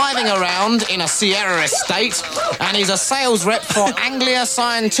driving around in a Sierra estate, and he's a sales rep for Anglia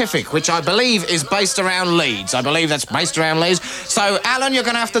Scientific, which I believe is based around Leeds. I believe that's based around Leeds. So, Alan, you're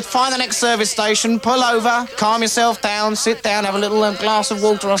going to have to find the next service station, pull over, calm yourself down, sit down, have a little glass of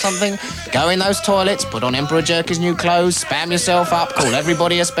water or something, go in those toilets, put on Emperor Jerky's new clothes, spam yourself up, call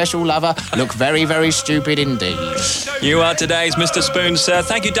everybody a special lover, look very, very stupid indeed. You are today's Mr. Spoon, sir.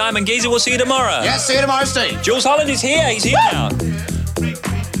 Thank you, Diamond Geezer. We'll see you tomorrow. Yes, see you tomorrow, Steve. Jules Holland is here. He's here now.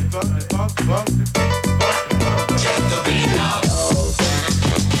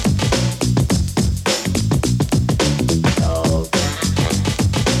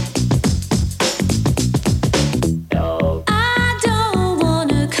 I don't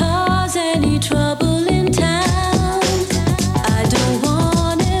wanna cause any trouble in town. I don't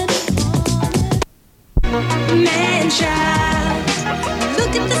want it. Man child,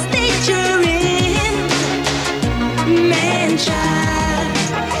 look at the state you're in. Man child,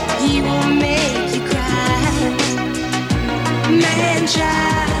 he will make you cry. Man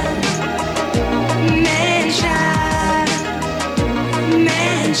child, man child,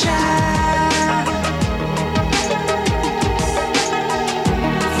 man child.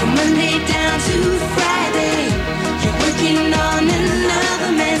 From Monday down to Friday, you're working on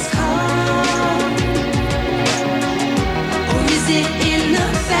another man's car. Or is it in the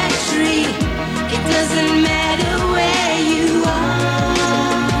factory? It doesn't matter where you are.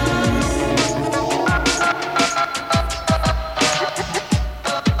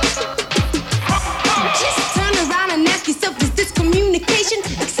 Just turn around and ask yourself, is this communication?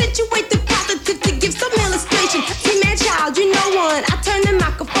 Accentuate the positive to give some illustration. See, man, child, you know one. I turn the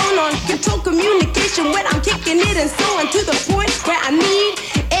microphone on, control communication when I'm kicking it and so on, to the point where I need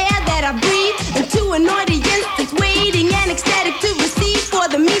air that I breathe, and to an audience that's waiting and ecstatic to receive. For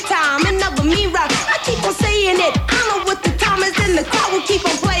the meantime, another me rap. I keep on saying it. I know what the time is, and the crowd will keep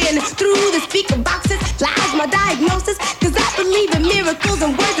on playing through the speaker boxes. Lies my diagnosis, cause I believe in miracles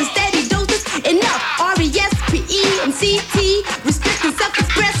and words and steady doses. Enough R-E-S-P-E and C-T. Respect and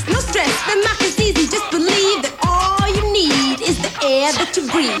self-express, no stress. The mark is easy, just believe that all you need is the air that you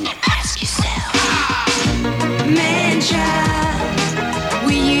breathe. Ask yourself, man child,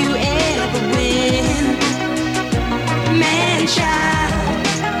 will you ever win? Man child,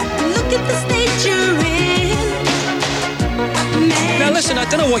 look at the state you're in. Now, listen, I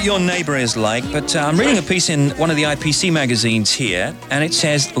don't know what your neighbour is like, but I'm reading a piece in one of the IPC magazines here, and it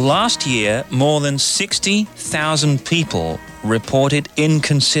says last year more than 60,000 people reported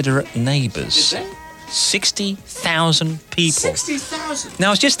inconsiderate neighbours. 60,000 people. 60,000? Now, I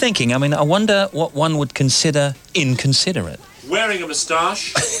was just thinking, I wonder what one would consider inconsiderate. Wearing a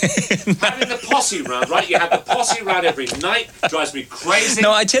moustache, having the posse round, right? You have the posse round every night, drives me crazy.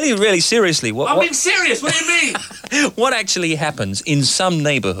 No, I tell you really seriously. I'm being serious, what do you mean? What actually happens in some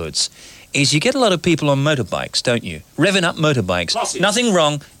neighbourhoods is you get a lot of people on motorbikes, don't you? Revving up motorbikes. Posses. Nothing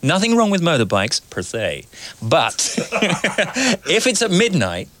wrong with motorbikes, per se. But if it's at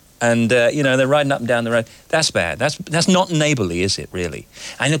midnight, and, they're riding up and down the road, that's bad. That's not neighbourly, is it, really?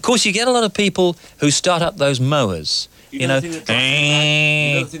 And, of course, you get a lot of people who start up those mowers. You know the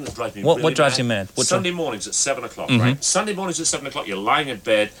thing that drives me What drives you mad? Sunday mornings at 7 o'clock, Mhm. right? Sunday mornings at 7 o'clock, you're lying in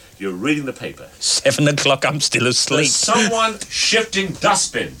bed, you're reading the paper. 7 o'clock, I'm still asleep. There's someone shifting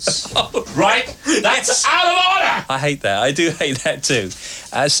dustbins, right? That's out of order! I hate that. I do hate that too.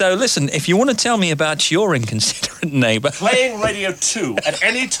 So listen, if you want to tell me about your inconsiderate neighbour... Playing Radio 2 at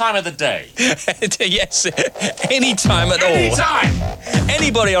any time of the day. Yes, any time at all. Any time!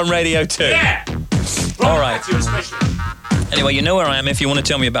 Anybody on Radio 2. Yeah! All right. You especially. Anyway, you know where I am if you want to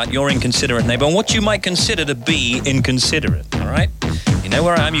tell me about your inconsiderate neighbour and what you might consider to be inconsiderate, all right? You know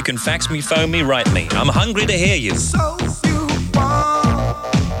where I am. You can fax me, phone me, write me. I'm hungry to hear you.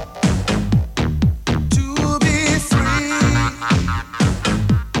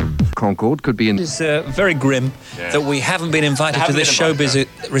 Concord could be in... It's very grim that we haven't been invited to this showbiz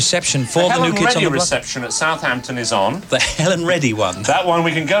reception for the new kids on the block. reception at Southampton is on. The Helen Reddy one. That one,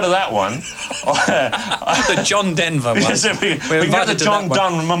 we can go to that one. The John Denver one. Yes, we can go to the John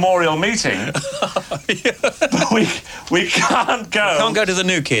Dunn Memorial Meeting. But we can't go. Can't go to the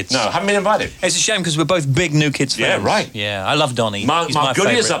new kids. No, haven't been invited. It's a shame because we're both big new kids fans. Yeah, right. Yeah, I love Donnie. Mark He's my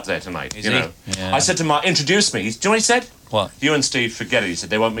Goody is favourite. up there tonight. Is you he? know. Yeah. I said to Mark, introduce me. Do you know what he said? What? You and Steve, forget it. He said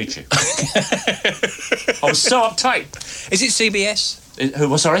they won't meet you. I was so uptight. Is it CBS? Who?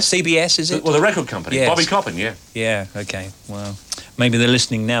 Well, sorry? CBS, is it? Well, the record company. Yes. Bobby Coppin, yeah. Yeah, okay. Well, Maybe they're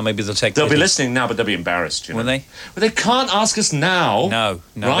listening now. Maybe they'll take. They'll be pity. listening now, but they'll be embarrassed. You know? Will they? But they can't ask us now. No,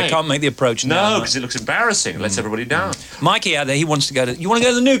 Right. they can't make the approach now. No, because it looks embarrassing. It lets everybody down. Mikey out there, he wants to go to... You want to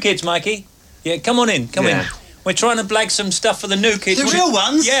go to the New Kids, Mikey? Yeah, come on in, come Yeah. in. We're trying to blag some stuff for the New Kids. The real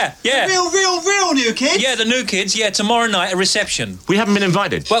ones? Yeah, yeah. The real New Kids? Yeah, the New Kids, yeah, tomorrow night, a reception. We haven't been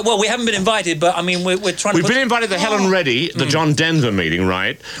invited. Well, we haven't been invited, but, I mean, we're trying We've to... been invited to the Helen Reddy, the John Denver meeting,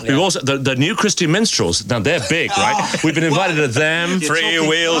 right? We've also the new Christy Minstrels. Now they're big, right? We've been invited to them. 3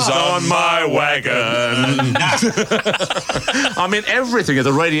 wheels on my wagon. I mean everything at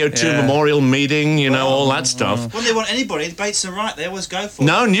the Radio 2 Memorial meeting, you know, all that stuff. When they want anybody, the baits are right. They always go for it.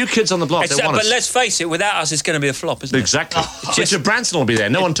 No, New Kids on the Block. They want but us. let's face it, without us, it's going to be a flop, isn't it? Exactly. Richard Branson will be there.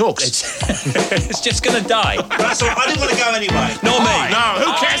 No one talks. It's just going to die. That's all right. I didn't want to go anyway. Nor me. No,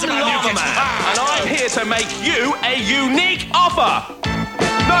 who cares about New Kids? And I'm here to make you a unique offer.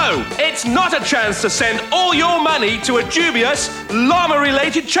 No, it's not a chance to send all your money to a dubious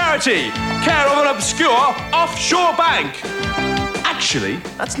llama-related charity, care of an obscure offshore bank. Actually,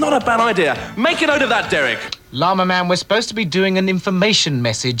 that's not a bad idea. Make a note of that, Derek. Llama Man, we're supposed to be doing an information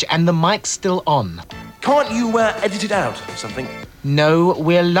message and the mic's still on. Can't you edit it out or something? No,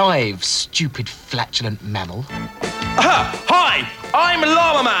 we're live, stupid flatulent mammal. Aha! Hi, I'm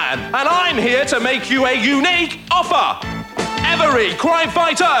Llama Man, and I'm here to make you a unique offer. Every crime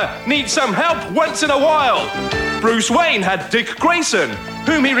fighter needs some help once in a while. Bruce Wayne had Dick Grayson,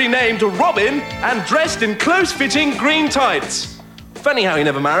 whom he renamed Robin and dressed in close-fitting green tights. Funny how he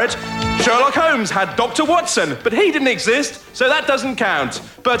never married. Sherlock Holmes had Dr. Watson, but he didn't exist, so that doesn't count.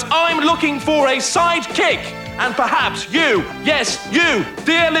 But I'm looking for a sidekick, and perhaps you, yes, you,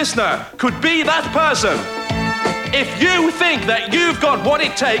 dear listener, could be that person. If you think that you've got what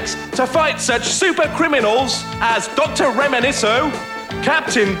it takes to fight such super criminals as Dr. Reminisco,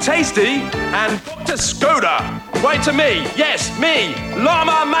 Captain Tasty, and Dr. Skoda, write to me, yes, me,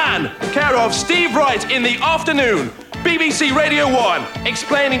 Llama Man, care of Steve Wright in the afternoon, BBC Radio 1,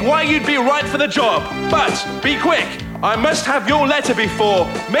 explaining why you'd be right for the job. But be quick, I must have your letter before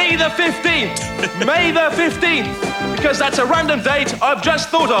May the 15th. May the 15th, because that's a random date I've just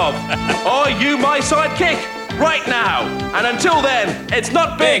thought of. Are you my sidekick? Right now. And until then, it's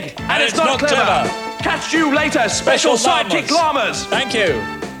not big and it's not clever. Catch you later, special sidekick llamas. Thank you.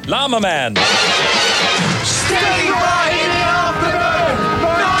 Llama Man. Stay right in the afternoon,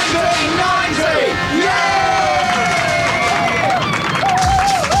 1990. Yeah!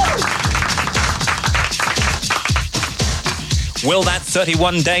 Will that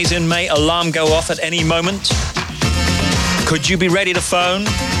 31 days in May alarm go off at any moment? Could you be ready to phone?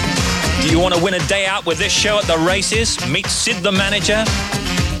 Do you want to win a day out with this show at the races? Meet Sid the manager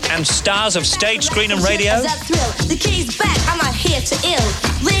and stars of stage, screen and radio? That thrill, the key's back, I'm not here to ill.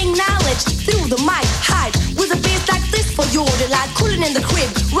 Laying knowledge through the mic, hype. With a bass like this for your delight. Cooling in the crib,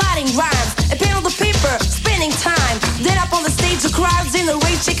 writing rhymes. A pen on the paper, spending time. Then up on the stage, the crowd's in the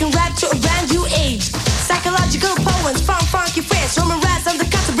rage. Taking rap to a brand new age. Psychological poems, from funky fresh. Roman rats on the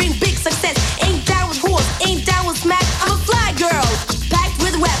cut to bring big success. Ain't down with horse, ain't down with smack. I'm a fly girl, packed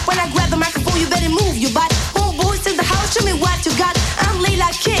with rap. When I grab the microphone, you better move your butt. Homeboys in the house, show me what you got. I'm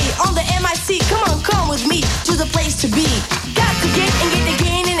Layla K on the MIC. Come with me to the place to be. Got to get and get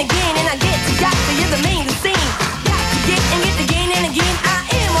again and again, and I get to got to you're the main the same. Got to get and get again and again. I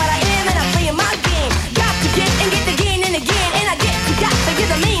am what I am, and I'm playing my game. Got to get and get again and again, and I get to got to you're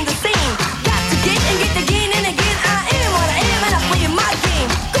the main the same. Got to get and get again and again. I am what I am, and I'm playing my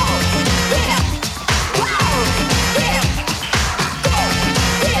game. Go, yeah, wow, yeah, go,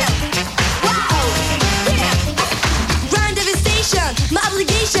 yeah, wow, yeah. Grind every station, my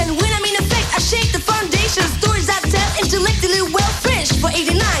obligation. When I'm in effect, I shake the foundation. Stories I tell, intellectually well fresh. For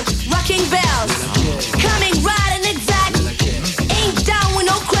 89, rocking bells, coming right and exact. Ain't down with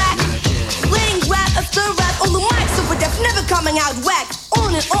no crack. Laying rap after rap on the mic, super deaf, never coming out whack.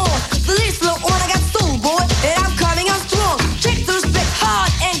 On and on, the list flow on. I got soul, boy, and I'm coming on strong. Check the respect, hard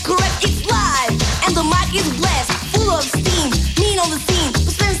and correct. It's live, and the mic is blessed, full of steam. Mean on the scene,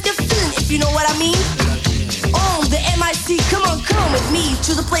 but svenska fin, if you know what I mean. On the MIC, come with me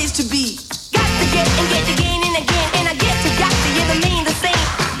to the place to be. Got to get and get again and again, and I get to got to you're the main the same.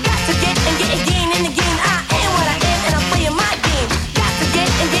 Got to get and get again and again. I am what I am, and I'm playing my game. Got to get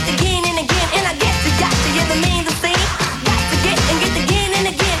and get again and again, and I get to you're the main the same. Got to get and get again and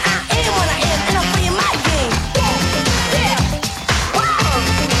again. I am what I am, and I'm playing my game. Whoa, yeah, wow,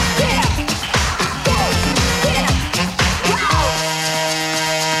 yeah, whoa, yeah, wow.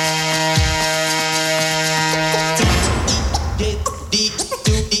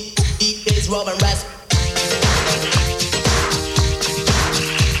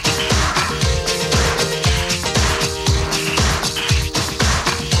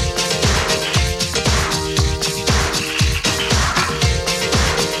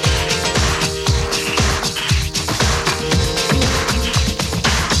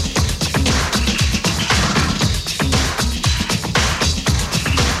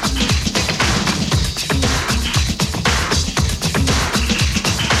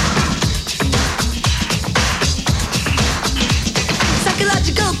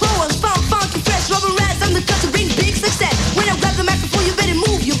 Electrical poems, funky fresh, rubber rats, undercut to bring big success. When I grab the microphone, you better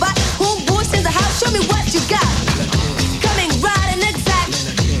move your butt. Homeboys in the house, show me what you got. Coming right and exact,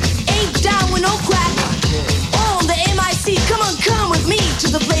 ain't down with no crack. On the MIC, come with me to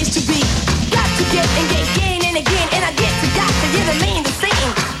the place to be. Got to get and get gain and again, and I get to got to get the main the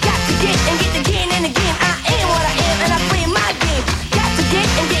same. Got to get and get again and again. I am what I am, and I play my game. Got to get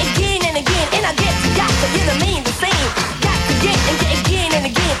and get again and again, and I get to get the main the same. Got to get and get again and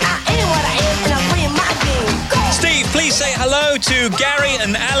again. I am what I am, and I play my game. Go! Steve, please say hello to Gary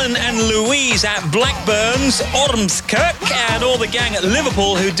and Alan and Louise at Blackburn's, Ormskirk, and all the gang at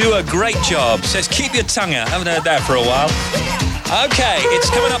Liverpool who do a great job. Says keep your tongue out. Haven't heard that for a while. Okay, it's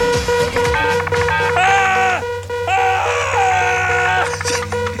coming up.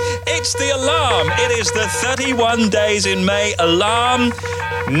 It's the alarm. It is the 31 Days in May alarm.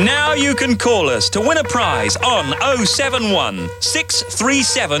 Now you can call us to win a prize on 071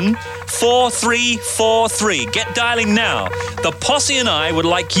 637 4343. Get dialing now. The Posse and I would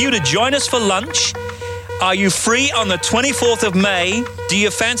like you to join us for lunch. Are you free on the 24th of May? Do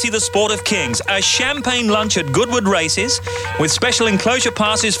you fancy the Sport of Kings? A champagne lunch at Goodwood Races with special enclosure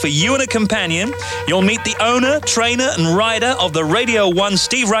passes for you and a companion. You'll meet the owner, trainer and rider of the Radio 1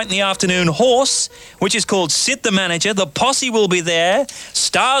 Steve Wright in the Afternoon horse, which is called Sid the Manager. The Posse will be there.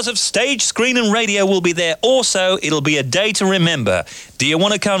 Stars of stage, screen and radio will be there also. It'll be a day to remember. Do you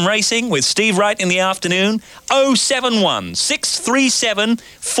want to come racing with Steve Wright in the afternoon? 071 637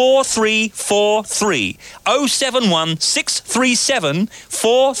 4343. 071 637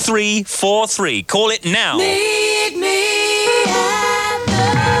 4343. Call it now. Meet me at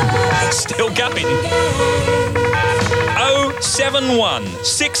the Still going. 071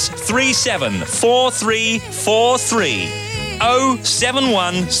 637 4343.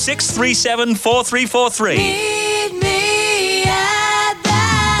 071 637 4343. Meet me at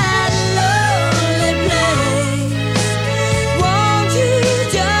that lonely place. Won't you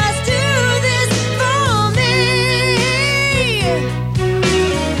just do this for me?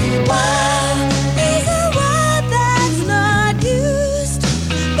 Love is a word that's not used,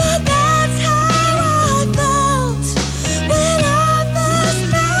 but that's how I felt when I first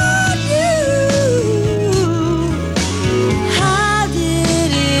met you. How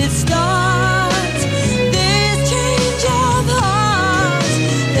did it start? This change of heart.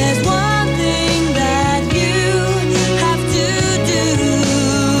 There's one thing that you have to do.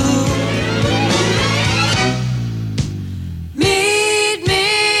 Meet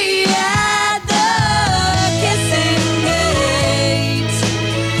me at the kissing gate.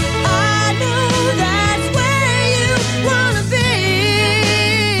 I know that's where you wanna be.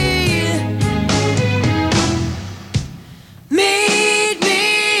 Meet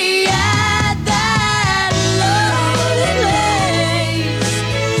me at that lonely place.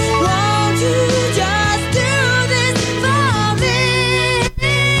 Won't you just do this for me?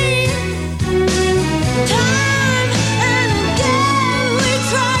 Time and again we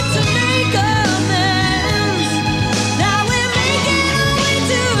tried to make amends. Now we're making our way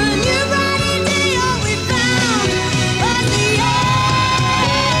to a new brighter day. All we found was the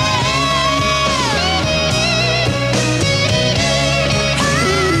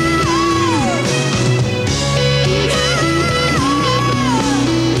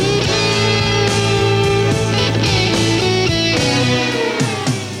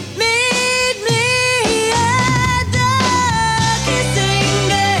Meet me at the kissing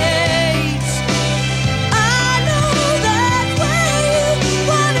gate. I know that's where you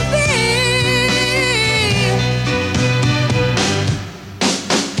wanna be.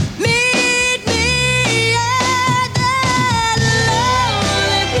 Meet me at that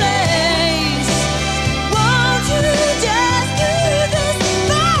lonely place. Won't you just do this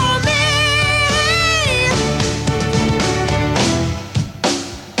for me?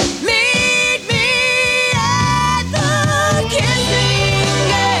 Meet me at the kissing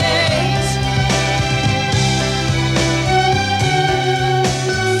gate.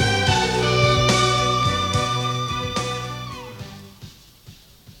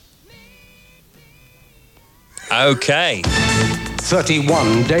 Okay.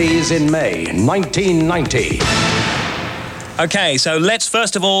 31 Days in May, 1990. Okay, so let's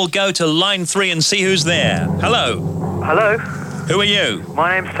first of all go to line 3 and see who's there. Hello. Hello, Who are you?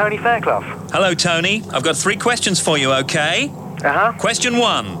 my name's Tony Fairclough. Hello, Tony. I've got 3 questions for you, okay? Uh-huh. Question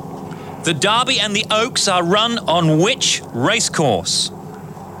 1. The Derby and the Oaks are run on which racecourse?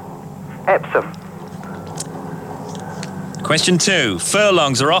 Epsom. Question 2.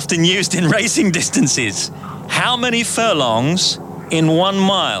 Furlongs are often used in racing distances. How many furlongs in 1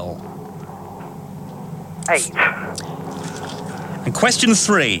 mile? 8. Question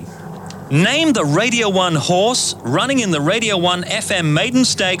 3. Name the Radio 1 horse running in the Radio 1 FM Maiden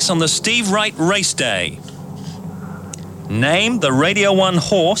Stakes on the Steve Wright race day. Name the Radio 1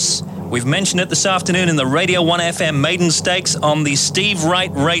 horse. We've mentioned it this afternoon in the Radio 1 FM Maiden Stakes on the Steve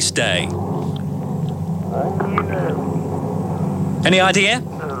Wright race day. Any idea?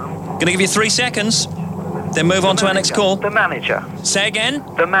 Gonna give you 3 seconds. Then move on to our next call. The manager. Say again?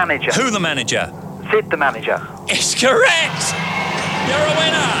 The manager. Who the manager? Sid the manager. It's correct! You're a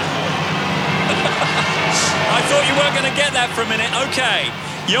winner! I thought you weren't going to get that for a minute. Okay,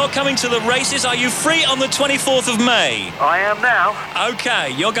 you're coming to the races. Are you free on the 24th of May? I am now.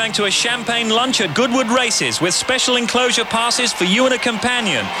 Okay, you're going to a champagne lunch at Goodwood Races with special enclosure passes for you and a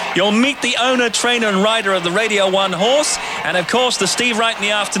companion. You'll meet the owner, trainer and rider of the Radio 1 horse and, of course, the Steve Wright in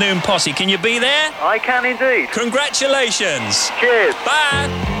the Afternoon posse. Can you be there? I can indeed. Congratulations. Cheers.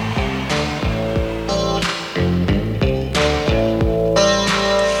 Bye.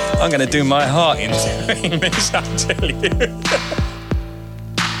 I'm going to do my heart in doing this, I tell you.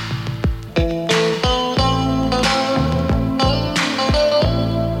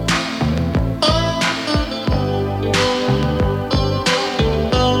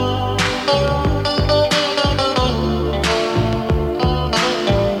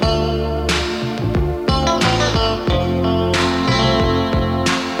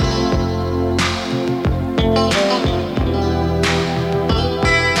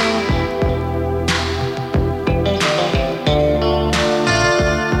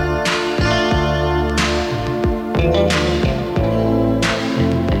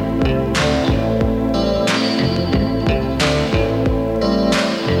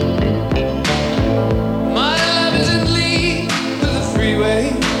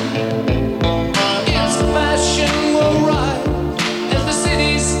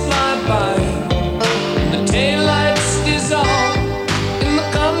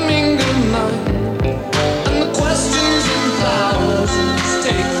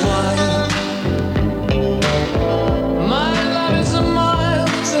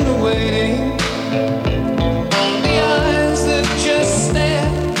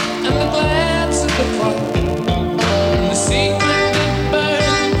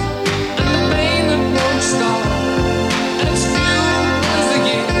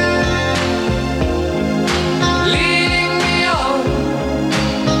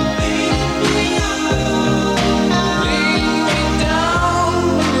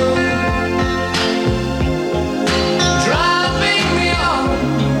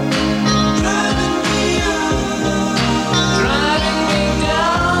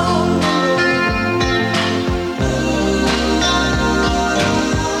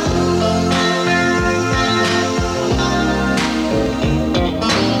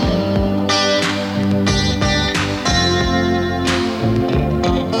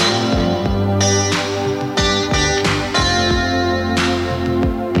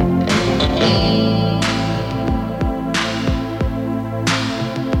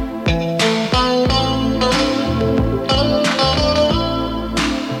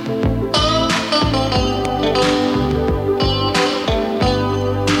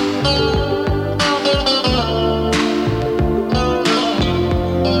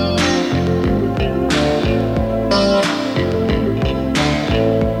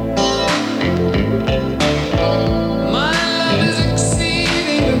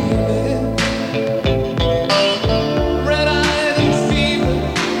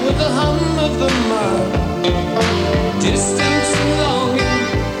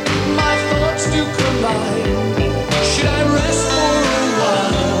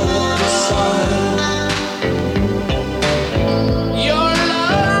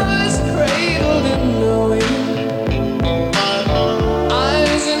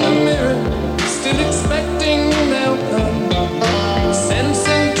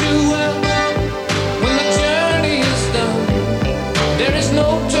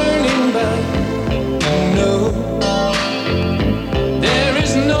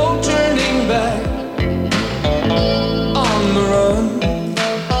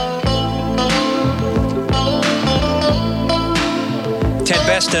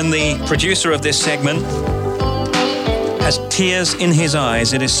 And the producer of this segment has tears in his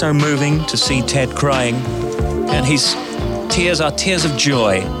eyes. It is so moving to see Ted crying. And his tears are tears of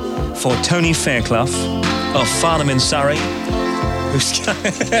joy for Tony Fairclough of Farnham in Surrey.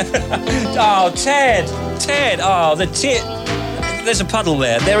 Oh, Ted! Oh, the tear. There's a puddle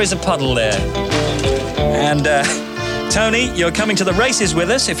there. There is a puddle there. And Tony, you're coming to the races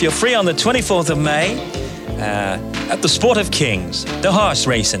with us if you're free on the 24th of May. At the Sport of Kings, the horse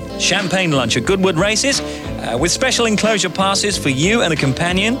racing, champagne lunch at Goodwood Races. with special enclosure passes for you and a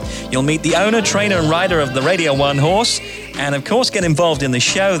companion. You'll meet the owner, trainer and rider of the Radio 1 horse, and of course get involved in the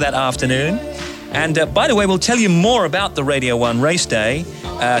show that afternoon. And by the way, we'll tell you more about the Radio 1 race day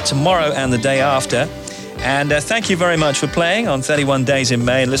tomorrow and the day after. And thank you very much for playing on 31 Days in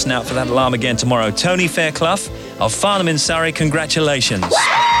May. And listen out for that alarm again tomorrow. Tony Fairclough of Farnham in Surrey, congratulations.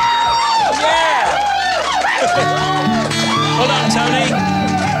 Yeah! Well done, Tony.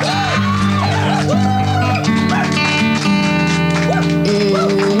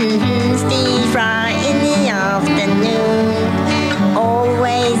 Steve Wright in the afternoon.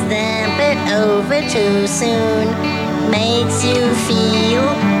 Always there, but over too soon. Makes you feel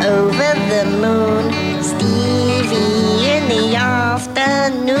over the moon. Stevie in the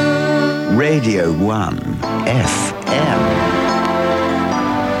afternoon. Radio 1 FM.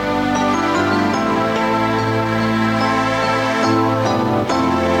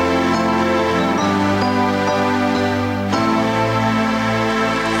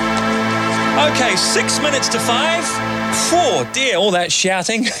 Okay, 6 minutes to 5. Oh dear, all that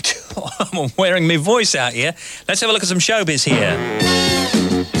shouting. I'm wearing my voice out here. Let's have a look at some showbiz here.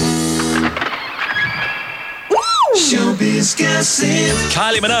 Showbiz gossip.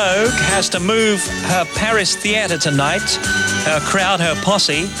 Kylie Minogue has to move her Paris theatre tonight. Her crowd, her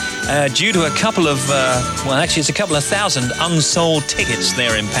posse, due to a couple of, it's a couple of thousand unsold tickets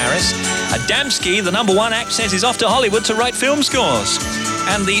there in Paris. Adamski, the number one act, says he's off to Hollywood to write film scores.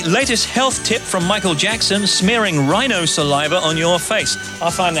 And the latest health tip from Michael Jackson, smearing rhino saliva on your face.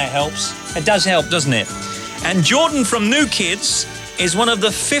 I find that helps. It does help, doesn't it? And Jordan from New Kids is one of the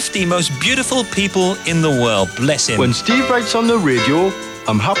 50 most beautiful people in the world. Bless him. When Steve Wright's on the radio,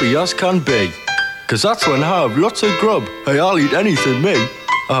 I'm happy as can be. 'Cause that's when I have lots of grub. Hey, I'll eat anything, me.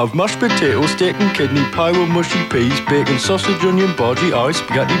 I have mashed potatoes, steak and kidney pie with mushy peas, bacon, sausage, onion, bhaji, ice,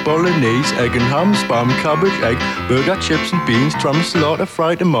 spaghetti bolognese, egg and ham, spam, cabbage, egg, burger, chips and beans, tramesalata,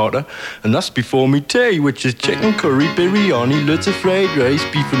 fried tomato. And that's before me tea, which is chicken curry, biryani, loads of fried rice,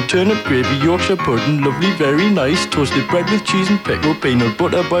 beef and turnip gravy, Yorkshire pudding, lovely, very nice, toasted bread with cheese and pickle, peanut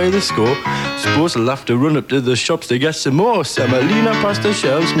butter by the score. Suppose I'll have to run up to the shops to get some more. Semolina, pasta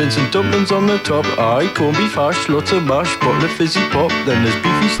shells, mince and dumplings on the top. Aye, corned beef hash, lots of mash, bottle of fizzy pop. Then there's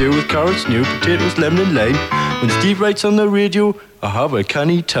beefy stew with carrots, new potatoes, lemon and lime. When Steve Wright's on the radio, I have a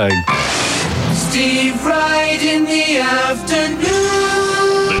canny time. Steve Wright in the afternoon.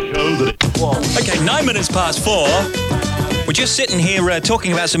 Okay, 9 minutes past 4. We're just sitting here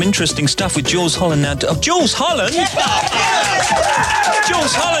talking about some interesting stuff with Jules Holland now. Jules Holland?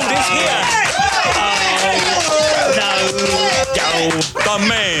 Jules Holland is here. The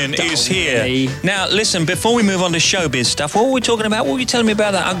man is here. Now, listen, before we move on to showbiz stuff, what were we talking about? What were you telling me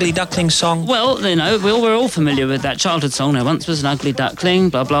about that Ugly Duckling song? Well, you know, we're all familiar with that childhood song. There once was an ugly duckling,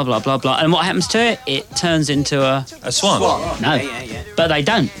 blah, blah, blah, blah, blah. And what happens to it? It turns into a swan. No, but they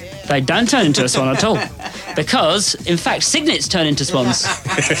don't. They don't turn into a swan at all. Because, in fact, cygnets turn into swans.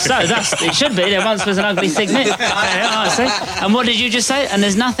 So it should be. There once was an ugly cygnet. I see. And what did you just say? And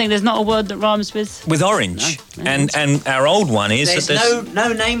there's not a word that rhymes with? With orange. No. And our old one is... There's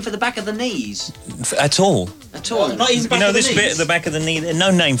no name for the back of the knees. At all. At all. Not even back of the knees. This bit at the back of the knee,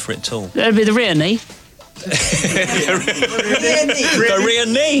 no name for it at all. That'd be the rear knee. The rear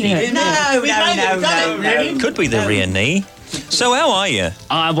knee? Yeah. No. It could be the rear knee. So how are you?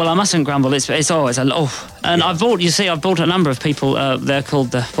 Well, I mustn't grumble. It's always a lot. And I've brought a number of people. They're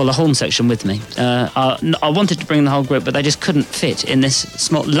called the horn section with me. I wanted to bring the whole group, but they just couldn't fit in this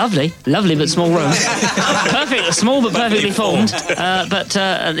small, lovely but small room. Perfect, small but perfectly formed. But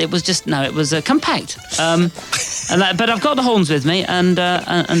it was just it was compact. But I've got the horns with me and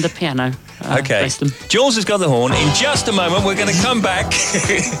the piano. Okay. Jules has got the horn. In just a moment, we're going to come back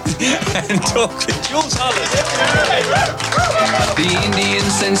and talk to Jules Holland. The Indians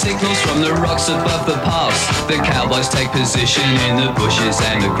send signals from the rocks above the pass. The cowboys take position in the bushes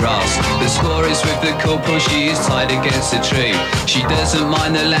and the grass. The score is with the corporal, she is tied against a tree. She doesn't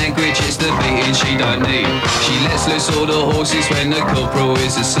mind the language, it's the beating she don't need. She lets loose all the horses when the corporal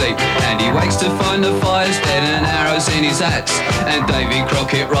is asleep. And he wakes to find the fires dead and arrows in his axe. And Davy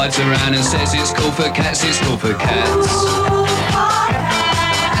Crockett rides around and says it's cool for cats, it's cool for cats.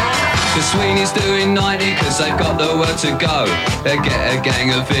 The Sweeney's doing 90 cause they've got the word to go. They get a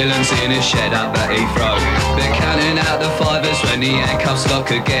gang of villains in a shed up at Heathrow. They're counting out the fivers when the handcuffs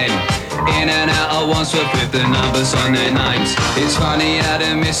lock again. In and out of Wandsworth with the numbers on their names. It's funny how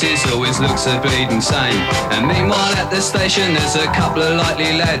the missus always looks a bleeding sane. And meanwhile at the station there's a couple of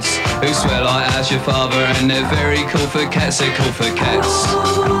likely lads who swear like how's your father, and they're very cool for cats, they're cool for cats.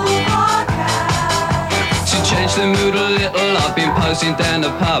 To change the mood a little, I've been posing down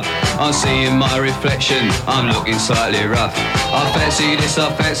the pub. I'm seeing my reflection, I'm looking slightly rough. I fancy this, I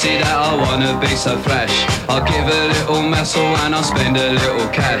fancy that, I wanna be so flash. I'll give a little muscle and I'll spend a little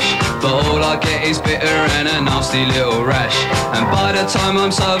cash. But all I get is bitter and a nasty little rash. And by the time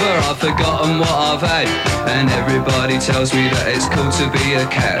I'm sober, I've forgotten what I've had. And everybody tells me that it's cool to be a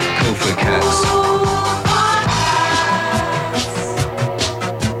cat, cool for cats.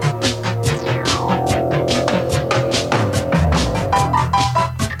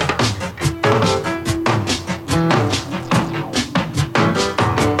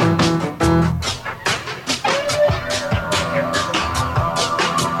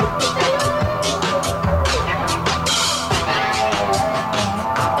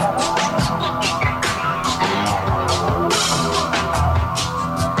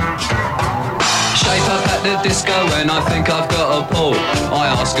 Disco when I think I've got a pull. I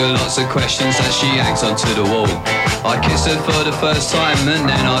ask her lots of questions as she hangs onto the wall. I kiss her for the first time and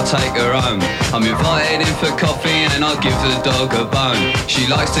then I take her home. I'm invited in for coffee and I give the dog a bone. She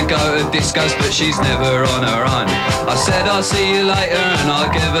likes to go to discos but she's never on her own. I said I'll see you later and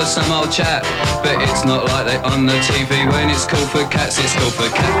I'll give her some old chat. But it's not like they on the TV. When it's cool for cats, it's cool for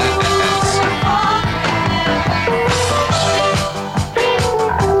cats.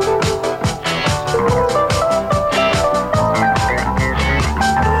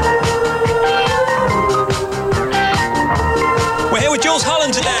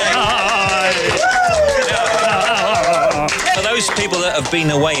 People that have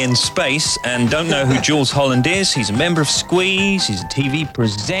been away in space and don't know who Jules Holland is, he's a member of Squeeze, he's a TV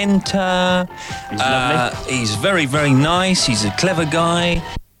presenter. He's lovely. He's very, very nice, he's a clever guy.